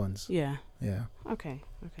same with bonds. Yeah. Cool.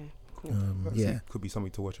 Yeah. Could be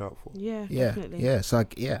something to watch out for. Definitely. Yeah. So I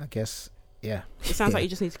guess. It sounds like you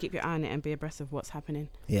just need to keep your eye on it and be abreast of what's happening.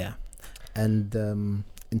 Yeah. And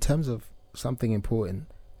in terms of something important,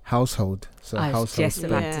 household. So I was household. just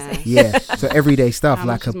about to say. Yeah. So everyday stuff How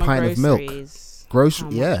like much a is my pint of milk.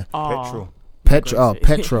 groceries? Petrol's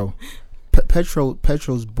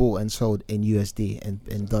bought and sold in USD and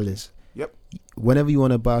in dollars. Yep. Whenever you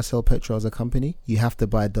want to buy or sell petrol as a company, you have to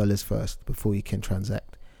buy dollars first before you can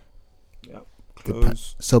transact. Yep.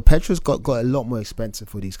 So petrol's got a lot more expensive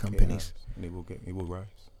for these companies. And it will rise.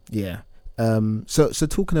 Yeah. So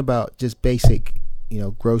talking about just basic,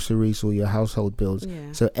 groceries or your household bills.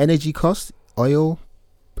 Yeah. So energy costs, oil,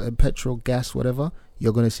 petrol, gas, whatever,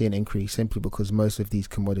 you're going to see an increase simply because most of these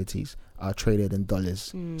commodities are traded in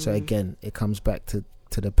dollars. So again, it comes back to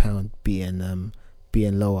the pound being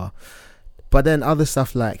lower. But then other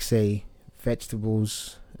stuff like, say,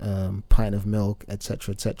 vegetables, pint of milk,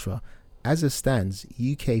 etc., as it stands,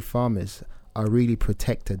 UK farmers are really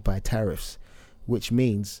protected by tariffs, which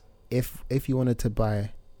means if you wanted to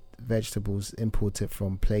buy vegetables imported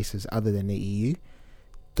from places other than the EU,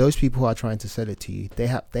 those people who are trying to sell it to you, they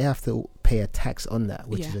have to pay a tax on that,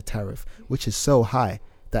 which is a tariff, which is so high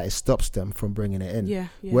that it stops them from bringing it in.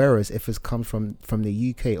 Whereas if it comes from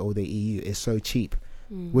the UK or the EU, it's so cheap,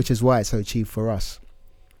 which is why it's so cheap for us.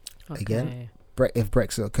 Again, if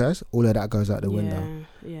Brexit occurs, all of that goes out the window.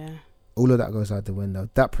 all of that goes out the window.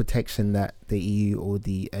 That protection that the EU or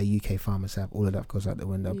the UK farmers have, all of that goes out the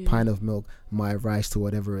window. Yeah. Pint of milk might rise to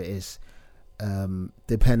whatever it is,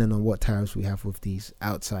 depending on what tariffs we have with these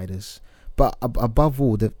outsiders. But above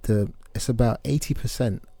all, it's about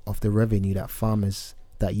 80% of the revenue that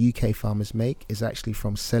UK farmers make is actually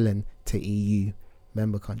from selling to EU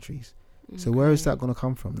member countries. So where is that going to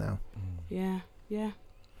come from now? Yeah.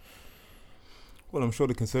 Well, I'm sure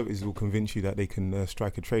the Conservatives will convince you that they can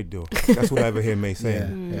strike a trade deal. That's what I ever hear May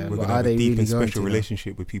saying. Yeah. We're going to have a deep and special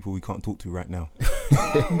relationship with people we can't talk to right now.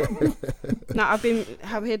 Now, I've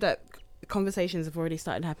heard that conversations have already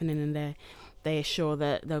started happening, and they assure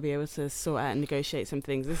that they'll be able to sort out and negotiate some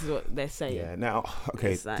things. This is what they're saying. Yeah. Now,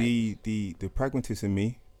 okay, It's like- the pragmatist in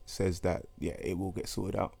me says that it will get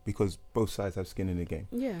sorted out because both sides have skin in the game.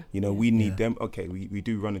 Yeah. We need them. Okay, we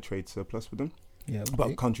do run a trade surplus with them. Yeah,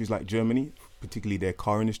 But countries like Germany, particularly their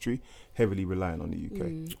car industry, heavily reliant on the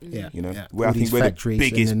UK. yeah, Where I think we're the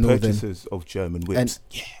biggest purchasers of German whips.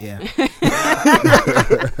 Yeah.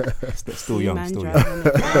 That's still young, still young. young.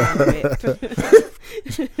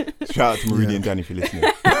 Shout out to Marini and Danny if you're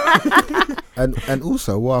listening. and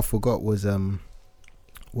also what I forgot was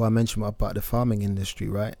what I mentioned about the farming industry,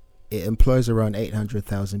 right? It employs around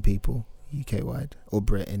 800,000 people UK wide or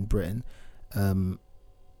in Britain.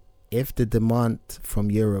 If the demand from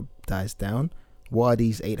Europe dies down, what are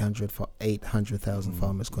these 800,000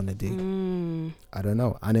 farmers going to do? I don't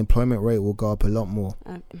know. Unemployment rate will go up a lot more.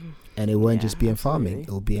 And it won't just be in farming. absolutely.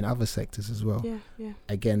 It will be in other sectors as well. Yeah.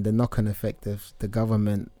 Again, the knock-on effect of the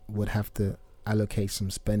government would have to allocate some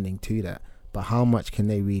spending to that. But how much can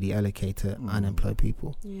they really allocate to unemployed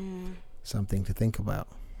people? Yeah. Something to think about.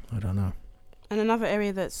 I don't know. And another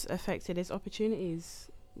area that's affected is opportunities.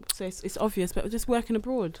 So it's obvious, but just working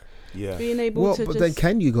abroad, Yeah. being able to But just then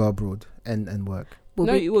can you go abroad and work?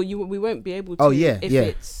 we won't be able to. Oh, yeah,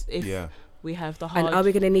 if we have the hard. And are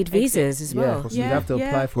we going to need visas as well? Possibly. You'd have to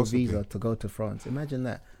apply for a Possibly. visa to go to France. Imagine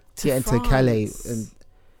that. To Get into Calais France. and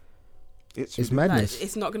It's it's ridiculous. madness.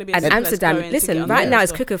 It's not going to be And as simple as Amsterdam, going to listen, get on right the now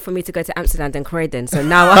it's bus. quicker for me to go to Amsterdam than Croydon. So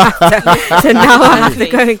now I have to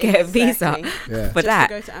go and get a visa Exactly. Yeah. for Just that.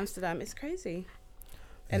 to go to Amsterdam, it's crazy.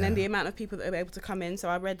 And then the amount of people that are able to come in. So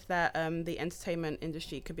I read that the entertainment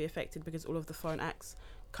industry could be affected because all of the foreign acts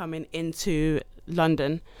coming into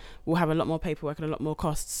London will have a lot more paperwork and a lot more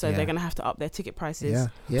costs. So they're going to have to up their ticket prices.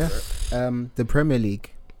 Yeah. The Premier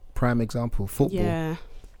League, prime example, football. Yeah.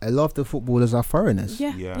 A lot of the footballers are foreigners.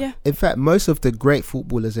 Yeah. In fact, most of the great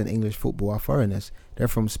footballers in English football are foreigners. They're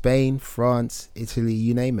from Spain, France, Italy,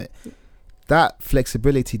 you name it. That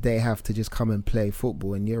flexibility they have to just come and play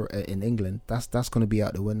football in Europe, in England, that's going to be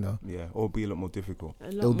out the window. Yeah, or be a lot more difficult.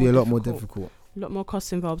 It'll be a lot more difficult. A lot more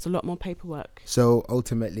costs involved, a lot more paperwork. So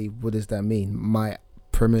ultimately, what does that mean? Might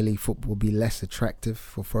Premier League football be less attractive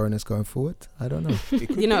for foreigners going forward? I don't know. It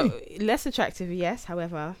could You know, be. less attractive, yes.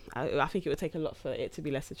 However, I think it would take a lot for it to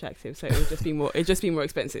be less attractive. So it would just be more. It'd just be more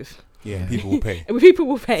expensive. Yeah, people will pay. People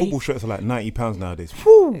will pay. Football shirts are like £90 nowadays.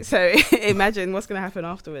 So imagine what's going to happen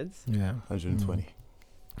afterwards. Yeah. 120.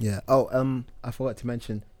 Yeah. Oh, I forgot to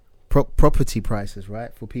mention property prices,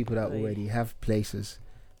 right? For people that Oh, yeah. already have places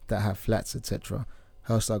that have flats, etc.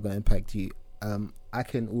 How's that going to impact you? I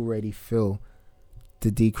can already feel the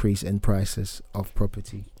decrease in prices of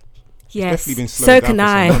property. Yes, Definitely been so slowing can down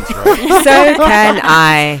I. for some months, right? So can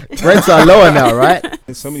I. Rents are lower now, right?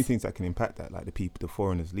 There's so many things that can impact that, like the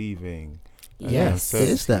foreigners leaving. Yes, it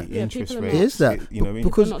is that. Yeah, Interest people are rates. not- It is that. You know what I mean?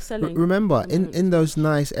 Because People not selling. remember, No. in those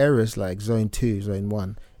nice areas like Zone 2, Zone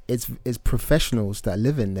 1, it's professionals that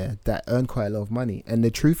live in there that earn quite a lot of money. And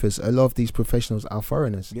the truth is, a lot of these professionals are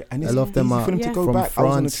foreigners. Yeah, and A it's lot of them easy are for them to go from back. I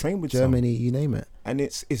was on a France, train with Germany, you name it. and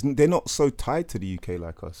it's they're not so tied to the UK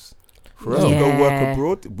like us. For us to go work Yeah.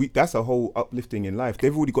 abroad, that's a whole uplifting in life.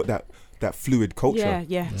 They've already got that fluid culture.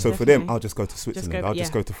 Yeah. So for them, definitely. I'll just go to Switzerland. go- I'll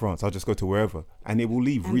just yeah. go to France. I'll just go to wherever, and it will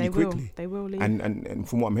leave And really they will. quickly. They will leave. And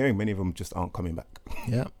from what I'm hearing, many of them just aren't coming back.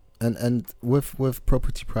 Yeah, and with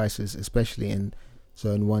property prices, especially in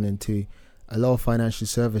Zone 1 and 2, a lot of financial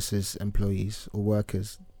services employees or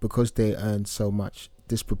workers, because they earn so much,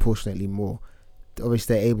 disproportionately more,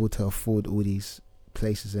 obviously they're able to afford all these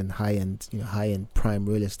places in high-end prime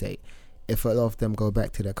real estate. If a lot of them go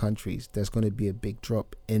back to their countries, there's going to be a big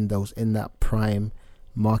drop in that prime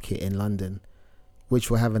market in London, which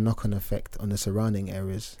will have a knock-on effect on the surrounding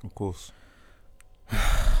areas. Of course,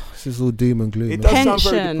 This is all doom and gloom. it man. does sound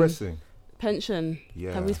very Pension. depressing. Pension.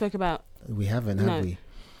 Yeah. Have we spoke about? We haven't, No. have we?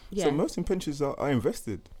 Yeah. So most in pensions are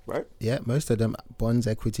invested, right? Yeah, most of them bonds,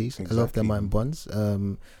 equities. A lot of them Exactly. are in bonds.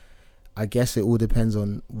 I guess it all depends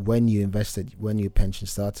on when you invested, when your pension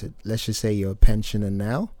started. Let's just say you're a pensioner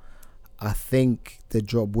now. I think the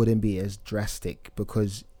drop wouldn't be as drastic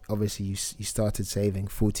because obviously you started saving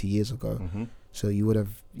 40 years ago. Mm-hmm. So your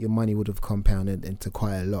money would have compounded into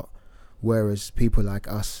quite a lot. Whereas people like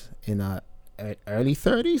us in our early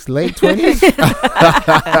 30s, late 20s.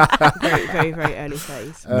 Very, very, very early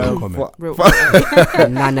 30s. No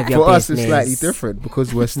comment. None of your for us, business. it's slightly different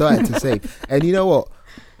because we're starting to save. And you know what?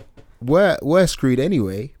 We're screwed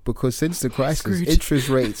anyway because since the crisis, interest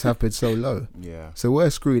rates have been so low. Yeah. So we're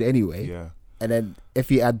screwed anyway. Yeah. And then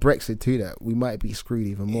if you add Brexit to that, we might be screwed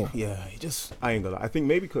even more. Yeah, I ain't gonna lie. I think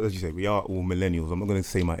maybe because, as you say, we are all millennials. I'm not gonna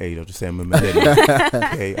say my age. I'll just say I'm a millennial.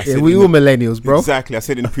 Okay? We all millennials, bro. Exactly. I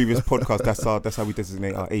said in the previous podcast, that's how we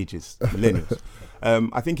designate our ages, millennials.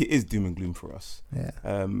 I think it is doom and gloom for us. Yeah.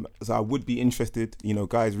 So I would be interested,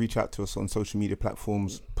 guys, reach out to us on social media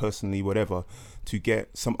platforms, personally, whatever, to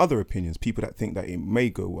get some other opinions. People that think that it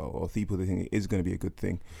may go well, or people that think it is going to be a good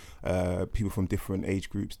thing. People from different age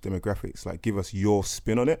groups, demographics, like give us your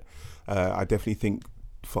spin on it. I definitely think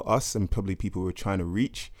for us and probably people we're trying to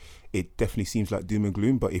reach, it definitely seems like doom and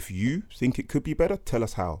gloom. But if you think it could be better, tell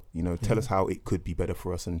us how. Tell us how it could be better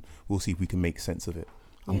for us, and we'll see if we can make sense of it.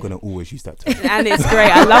 I'm going to always use that term. And it's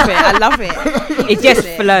great. I love it. It just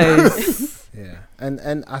flows. Yeah.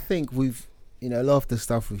 And I think we've, a lot of the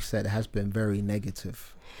stuff we've said has been very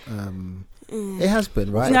negative. It has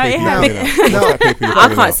been, right? No, it has been.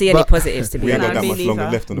 I can't see any positives to We be ain't got honest. that much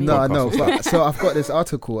longer left on the podcast. But, so I've got this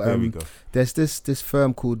article. There we go. There's this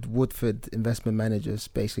firm called Woodford Investment Managers,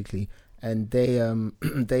 basically, and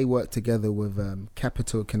they work together with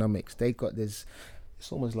Capital Economics. They got this.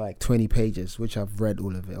 It's almost like 20 pages, which I've read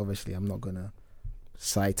all of it. Obviously, I'm not gonna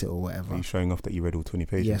cite it or whatever. Are you showing off that you read all 20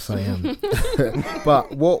 pages? Yes, I am.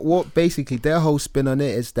 But what basically their whole spin on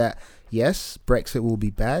it is that yes, Brexit will be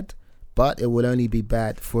bad, but it will only be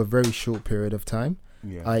bad for a very short period of time,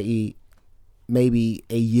 i.e., maybe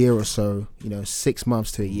a year or so. 6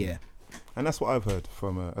 months to a year. And that's what I've heard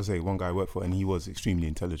from, one guy I worked for, and he was extremely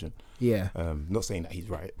intelligent. Yeah. Not saying that he's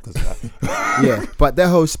right because of that. Yeah, but their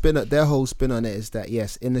whole spin on it is that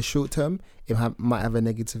yes, in the short term, it might have a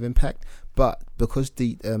negative impact, but because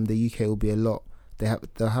the UK will be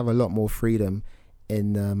they'll have a lot more freedom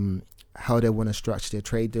in how they want to structure their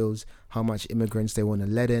trade deals, how much immigrants they want to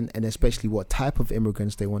let in, and especially what type of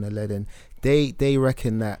immigrants they want to let in. They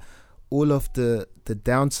reckon that all of the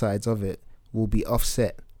downsides of it will be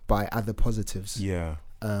offset by other positives. Yeah.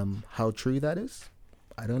 How true that is,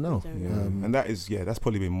 I don't know. Yeah. And that's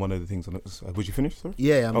probably been one of the things on it. Would you finish, sir?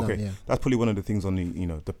 Yeah, I'm okay. done, yeah. That's probably one of the things on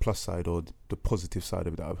the the plus side or the positive side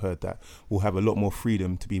of it that I've heard, that we'll have a lot more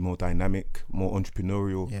freedom to be more dynamic, more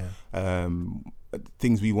entrepreneurial. Yeah.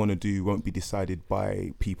 Things we want to do won't be decided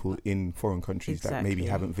by people in foreign countries that maybe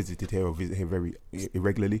haven't visited here or visit here very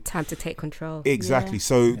irregularly. Time to take control. Exactly. Yeah.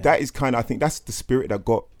 So that is kind of, I think that's the spirit that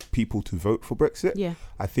got people to vote for Brexit. Yeah.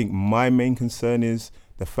 I think my main concern is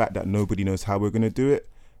the fact that nobody knows how we're going to do it.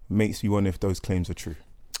 Makes me wonder if those claims are true.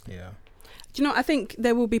 Yeah. Do you know, I think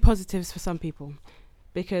there will be positives for some people,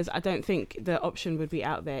 because I don't think the option would be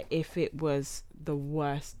out there if it was the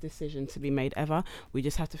worst decision to be made ever. We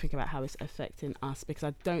just have to think about how it's affecting us, because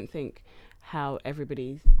I don't think how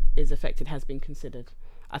everybody is affected has been considered.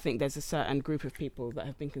 I think there's a certain group of people that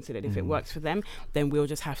have been considered. If it works for them, then we'll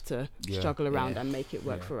just have to struggle around and make it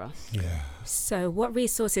work for us. Yeah. So what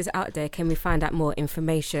resources out there can we find out more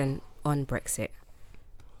information on Brexit?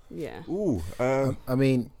 Yeah. Ooh. I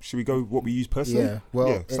mean, should we go what we use personally? Yeah.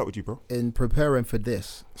 Well, start with you, bro. In preparing for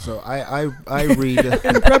this, so I read.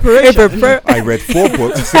 In preparation. I read 4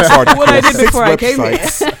 books, 6 articles, what I did 6 before I came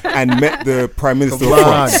websites, and met the Prime Minister of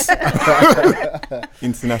France,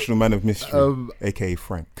 International Man of Mystery, aka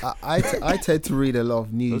Frank. I tend to read a lot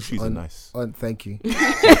of news. Those shoes are nice. Thank you.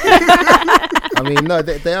 I mean, no,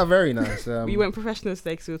 they are very nice. We went professional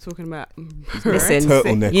today because we were talking about.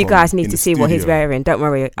 Listen, you guys need to see what he's wearing. Don't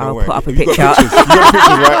worry, I'll put up a picture. picture. You got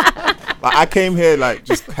pictures, right? Like, I came here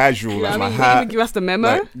just casual, my hat. You give us the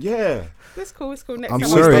memo. Yeah. It's cool. Next I'm time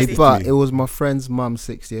sorry, but it was my friend's mum's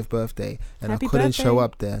 60th birthday, and Happy I couldn't birthday. show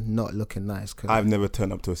up there not looking nice. I've never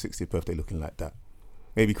turned up to a 60th birthday looking like that.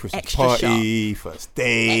 Maybe Christmas Extra party, first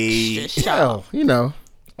day. Extra Well,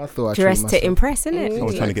 I thought I dressed to impress, innit?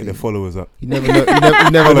 Someone's trying to get their followers up. You never know. You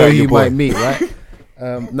never know who you might meet, right?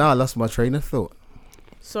 Now I lost my train of thought.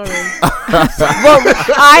 Sorry. Well,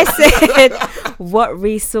 I said, what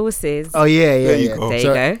resources? Oh yeah. There you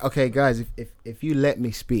go. Okay, guys, if you let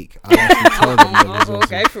me speak, I'll actually tell them the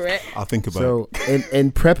resources. Go for it. I'll think about it. So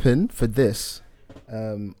in prepping for this,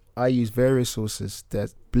 I use various sources.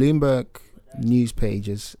 There's Bloomberg news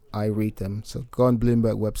pages. I read them. So go on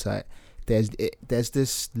Bloomberg website, there's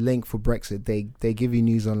this link for Brexit. They give you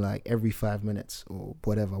news on like every 5 minutes or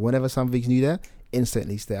whatever. Whenever something's new there,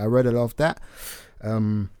 instantly it's there. I read a lot of that.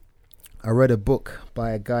 I read a book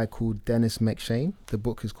by a guy called Dennis McShane. The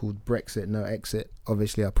book is called Brexit No Exit.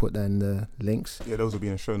 Obviously, I put that in the links. Yeah, those will be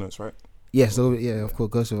in show notes, right? Yes, of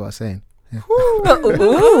course, goes without saying. Yeah.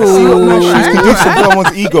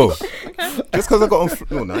 Someone's ego. Just because I got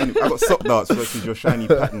I got sock darts versus your shiny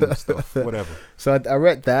pattern and stuff, whatever. So I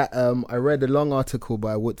read that. I read a long article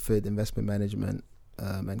by Woodford Investment Management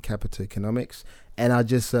and Capital Economics, and I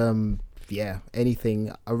just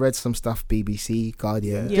anything. I read some stuff, BBC,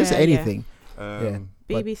 Guardian, just anything.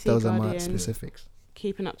 BBC, those Guardian, are my specifics.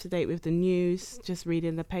 Keeping up to date with the news, just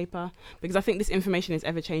reading the paper, because I think this information is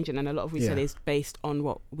ever changing, and a lot of what we said is based on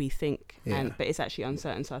what we think, but it's actually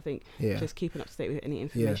uncertain. So I think just keeping up to date with any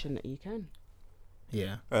information that you can.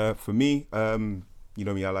 Yeah. For me, you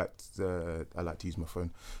know me, I like to use my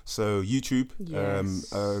phone. So YouTube,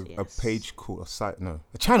 a page called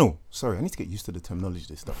a channel. Sorry, I need to get used to the terminology of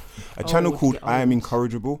this stuff. A channel called I Am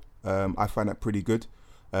Incorrigible. I find that pretty good.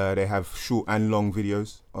 They have short and long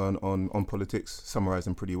videos on politics, summarize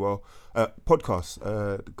them pretty well. Podcasts,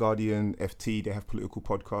 The Guardian, FT, they have political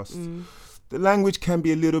podcasts. The language can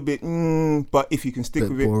be a little bit, but if you can stick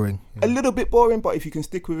with boring, a little bit boring, but if you can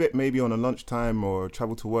stick with it, maybe on a lunchtime or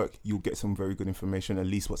travel to work, you'll get some very good information, at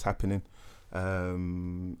least what's happening.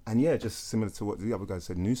 And just similar to what the other guys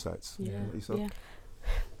said, news sites.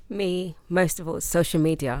 Me, most of all, social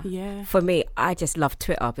media. Yeah. For me, I just love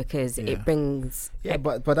Twitter because it brings... Yeah,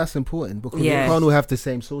 but that's important because we can't all have the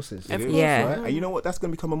same sources. Right? And you know what? That's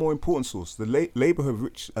going to become a more important source. The Labour have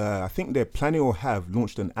I think they're planning or have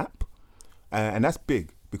launched an app. And that's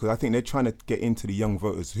big because I think they're trying to get into the young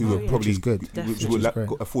voters who are probably which will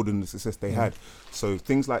afford them the success they had. So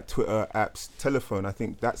things like Twitter, apps, telephone, I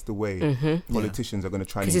think that's the way politicians are going to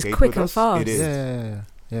try and engage with us. Because it's quick and fast. It is.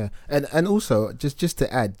 Yeah. And also, just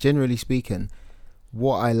to add, generally speaking,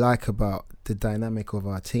 what I like about the dynamic of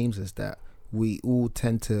our teams is that we all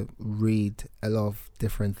tend to read a lot of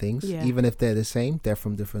different things. Yeah. Even if they're the same, they're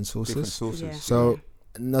from different sources. Yeah. So...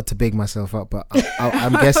 Not to big myself up, but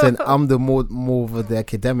I'm guessing I'm the more of the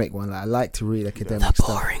academic one. Like, I like to read academic stuff. The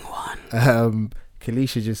boring one.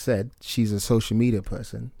 Kalisha just said she's a social media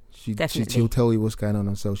person. She'll tell you what's going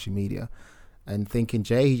on social media. And thinking,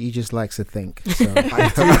 Jay, he just likes to think. So.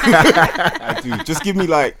 I do. Just give me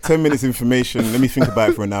like 10 minutes information. Let me think about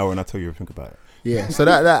it for an hour, and I'll tell you what I think about it. Yeah, so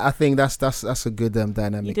that I think that's a good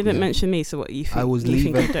dynamic. You didn't mention me, so what you think? I was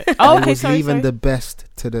leaving. Leaving the best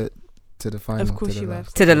to the final. Of course you were.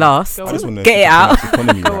 To the last. I just want to get it out.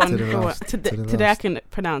 Go on. Today I can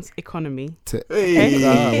pronounce economy.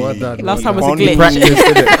 Well done. Last time was a glitch.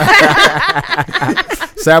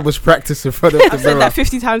 Sam was practicing in front of the mirror. I've said that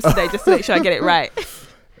 50 times today just to make sure I get it right.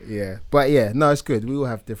 Yeah, but no, it's good. We all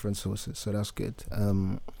have different sources, so that's good.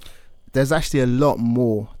 There's actually a lot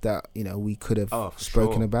more that we could have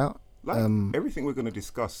spoken about. Like everything we're going to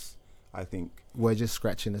discuss, I think we're just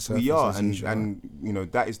scratching the surface. We are, and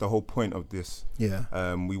that is the whole point of this. Yeah.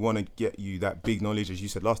 We want to get you that big knowledge, as you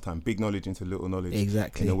said last time, big knowledge into little knowledge.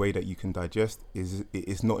 Exactly. In a way that you can digest.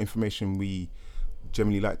 It's not information we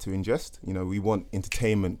generally like to ingest. We want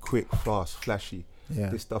entertainment, quick, fast, flashy. Yeah.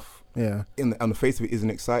 This stuff. Yeah. On the face of it, isn't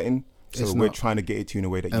exciting. So we're trying to get it to you in a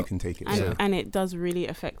way that you can take it. And it does really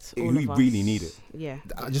affect all of us. We really need it. Yeah.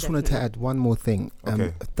 I just wanted to add one more thing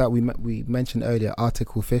that we mentioned earlier,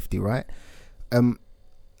 Article 50, right?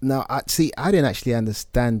 Now, I didn't actually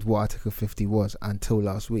understand what Article 50 was until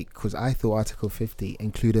last week because I thought Article 50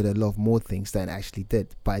 included a lot more things than it actually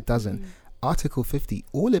did, but it doesn't. Article 50,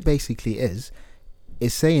 all it basically is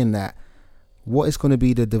saying that what is going to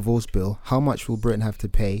be the divorce bill, how much will Britain have to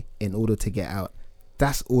pay in order to get out?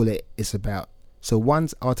 That's all it is about. So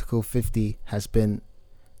once Article 50 has been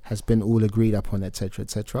all agreed upon, etc.,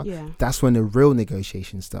 that's when the real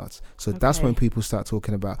negotiation starts. So that's when people start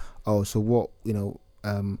talking about, so what,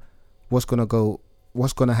 what's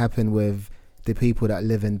gonna happen with the people that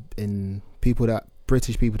live in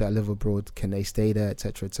British people that live abroad, can they stay there,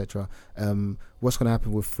 etc. What's gonna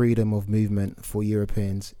happen with freedom of movement for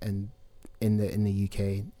Europeans and in the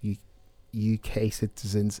UK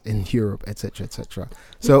citizens in Europe, etc.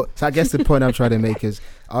 So I guess the point I'm trying to make is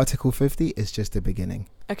Article 50 is just the beginning.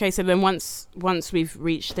 Okay, so then once we've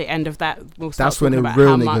reached the end of that, we'll start talking about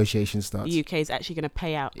real negotiation starts. The UK is actually going to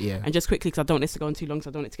pay out. Yeah. And just quickly, because I don't want this to go on too long, because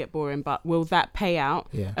I don't want it to get boring, but will that payout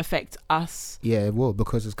affect us? Yeah, it will,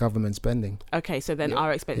 because it's government spending. Okay, so then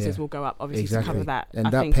our expenses will go up, obviously, to cover that. And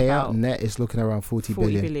that payout net is looking around 40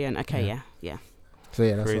 billion. Okay, yeah. So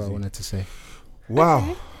yeah, that's what I wanted to say.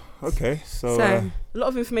 Wow. Okay, so a lot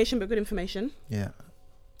of information, but good information. Yeah.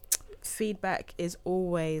 feedback is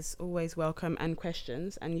always welcome, and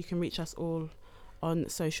questions, and you can reach us all on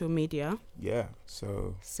social media. Yeah.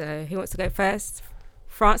 So who wants to go first?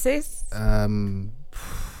 Francis? Where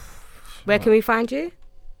can we find you?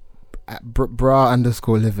 At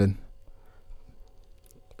bra_living.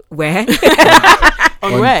 Where?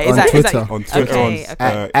 Where? On Twitter. on Twitter, Okay,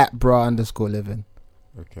 At bra_living.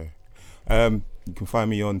 Okay. You can find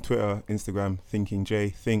me on Twitter, Instagram,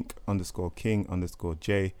 ThinkingJ,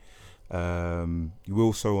 think_king_J. You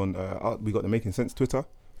also on we got the Making Sense Twitter,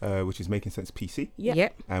 which is Making Sense PC.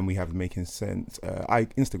 Yep. And we have Making Sense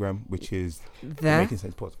Instagram, which is the Making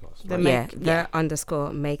Sense Podcast. The Right?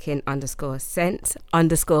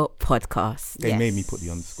 _making_sense_podcast. They made me put the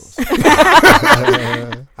underscores.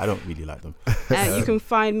 I don't really like them. You can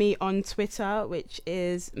find me on Twitter, which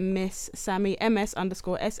is Miss Sammy,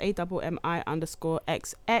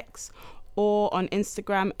 MS_SAMMI_XX, or on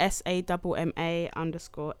Instagram,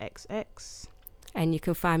 SAMMA_XX. And you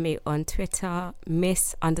can find me on Twitter,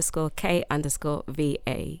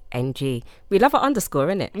 Miss_K_VANG. We love an underscore,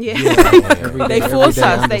 innit? Yeah. Every They day, force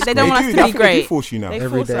every day us. They underscore. don't want us to be They great. do force you now. They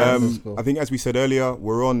Every force day us. underscore. I think, as we said earlier,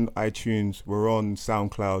 we're on iTunes, we're on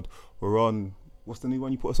SoundCloud, we're on, what's the new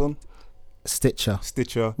one you put us on? Stitcher.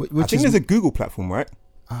 Which Which I think is- there's a Google platform, right?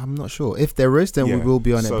 I'm not sure. If there is, then we Yeah. will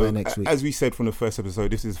be on So, it by next week. As we said from the first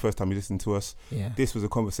episode, this is the first time you listened to us. Yeah. This was a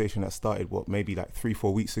conversation that started, maybe like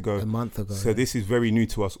 3-4 weeks ago. A month ago. So yeah. this is very new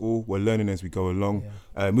to us all. We're learning as we go along.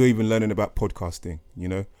 Yeah. We're even learning about podcasting,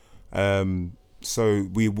 So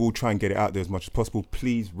we will try and get it out there as much as possible.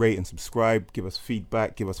 Please rate and subscribe. Give us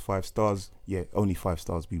feedback. Give us 5 stars. Yeah, only 5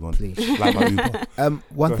 stars we want. Please. Like my Uber.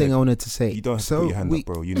 One Go thing ahead. I wanted to say. You don't have to so put your hand we, up,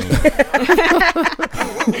 bro. You know.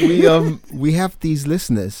 we have these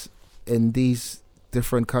listeners in these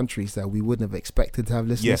different countries that we wouldn't have expected to have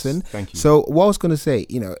listeners Yes, in. thank you. So what I was going to say,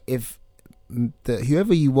 if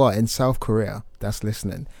whoever you are in South Korea that's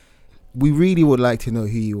listening, we really would like to know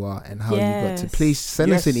who you are and how you got to. Yes. Please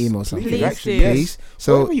send us an Yes, email, please, something. actually, do. yes. Please.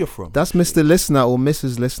 So Wherever you're from. that's Mr. Listener or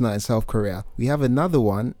Mrs. Listener in South Korea. We have another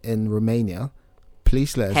one in Romania.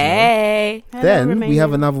 Please let us know. Hey. Hello, Then we Romania.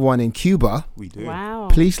 have another one in Cuba. We do. Wow.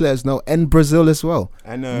 Please let us know. And Brazil as well.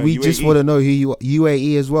 And We UAE, just want to know who you are.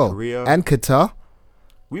 UAE as well. Korea. And Qatar.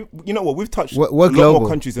 You know what? We've touched We're a lot global. more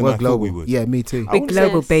countries than We're I global. thought we would. Yeah, me too. I Big would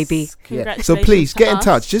global, Yes. baby. Yeah. So Congratulations please to get in us.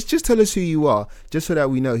 touch. Just tell us who you are, just so that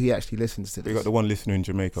we know who actually listens to We got this. the one listener in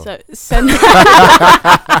Jamaica. So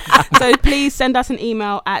so please send us an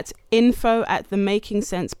email at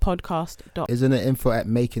info@themakingsense.podcast. Isn't it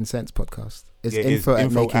info@Making Sense Podcast? It's Yeah, it is. info at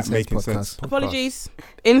Info Making at Sense Making Sense Podcast. Apologies. So first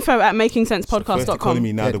you're calling info@makingsensepodcast.com.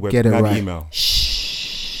 me now Get- the web, get it now right. the email.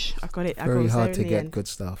 Shh. I got it. I Very got hard it to in the get end. good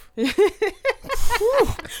stuff.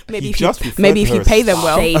 Maybe He if you, just referred maybe if to you her pay as them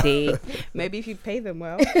well. Shady. Maybe if you pay them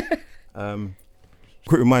well.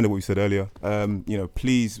 Quick reminder what we said earlier.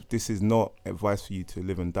 Please, this is not advice for you to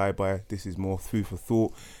live and die by. This is more food for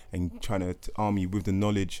thought and trying to arm you with the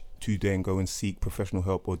knowledge to then go and seek professional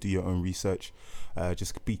help or do your own research.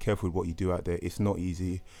 Just be careful with what you do out there. It's not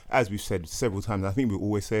easy. As we've said several times, I think we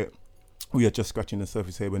always say it, we are just scratching the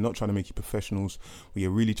surface here. We're not trying to make you professionals. We are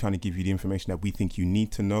really trying to give you the information that we think you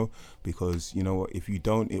need to know, because you know what, if you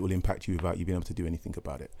don't, it will impact you without you being able to do anything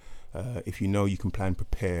about it. If you know, you can plan,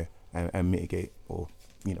 prepare and mitigate, or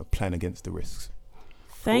plan against the risks.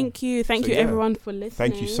 Thank you So, yeah. everyone for listening.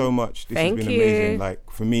 Thank you so much. This Thank has been you. amazing. Like,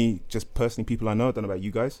 for me, just personally, people I know, I don't know about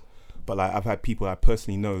you guys, but like I've had people I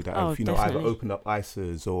personally know that have, either definitely. opened up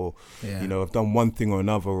ISAs or Yeah. have done one thing or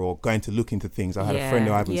another, or going to look into things. I had a friend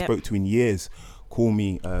who I haven't Yep. spoke to in years call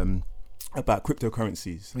me about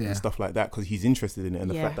cryptocurrencies Yeah. and stuff like that, because he's interested in it, and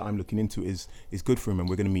the Yeah. fact that I'm looking into it is good for him, and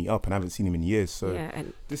we're going to meet up, and I haven't seen him in years. So Yeah,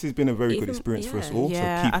 and this has been a very good Even- experience for us yeah. all.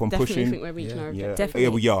 Yeah, so keep I on definitely pushing. think we're reaching Yeah. our Yeah, Definitely. yeah,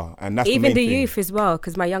 we are, and that's even the main the thing. youth as well,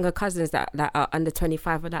 because my younger cousins that are under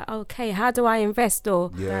 25 are like, okay, how do I invest, or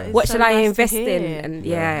Yeah. That is what so should I nice to invest in? hear. And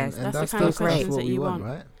Yeah. yeah, And that's the that's kind of questions what that we you want,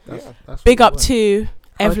 want. right? That's what Big we up want. to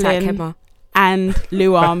hold tight, Evelyn Kemma. and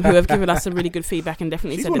Luam, who have given us some really good feedback and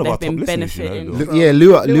definitely She's said one that of they've our been top listeners, you know, benefiting. Lu- from- Yeah,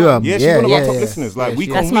 Luam. Yeah, she's one of our yeah, top yeah. listeners. Like, we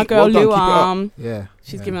Yeah, That's can't my wait. girl Well done, keep it up. Luam. Yeah.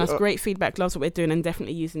 She's yeah. given us great feedback, loves what we're doing, and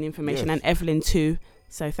definitely using the information. Yes. And Evelyn too.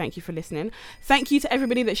 So thank you for listening. Thank you to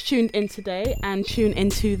everybody that's tuned in today, and tune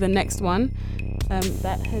into the next one.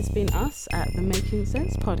 That has been us at the Making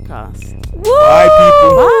Sense podcast. Bye,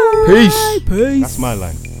 people. Bye. Peace. That's my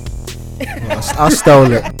line. I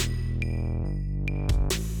stole it.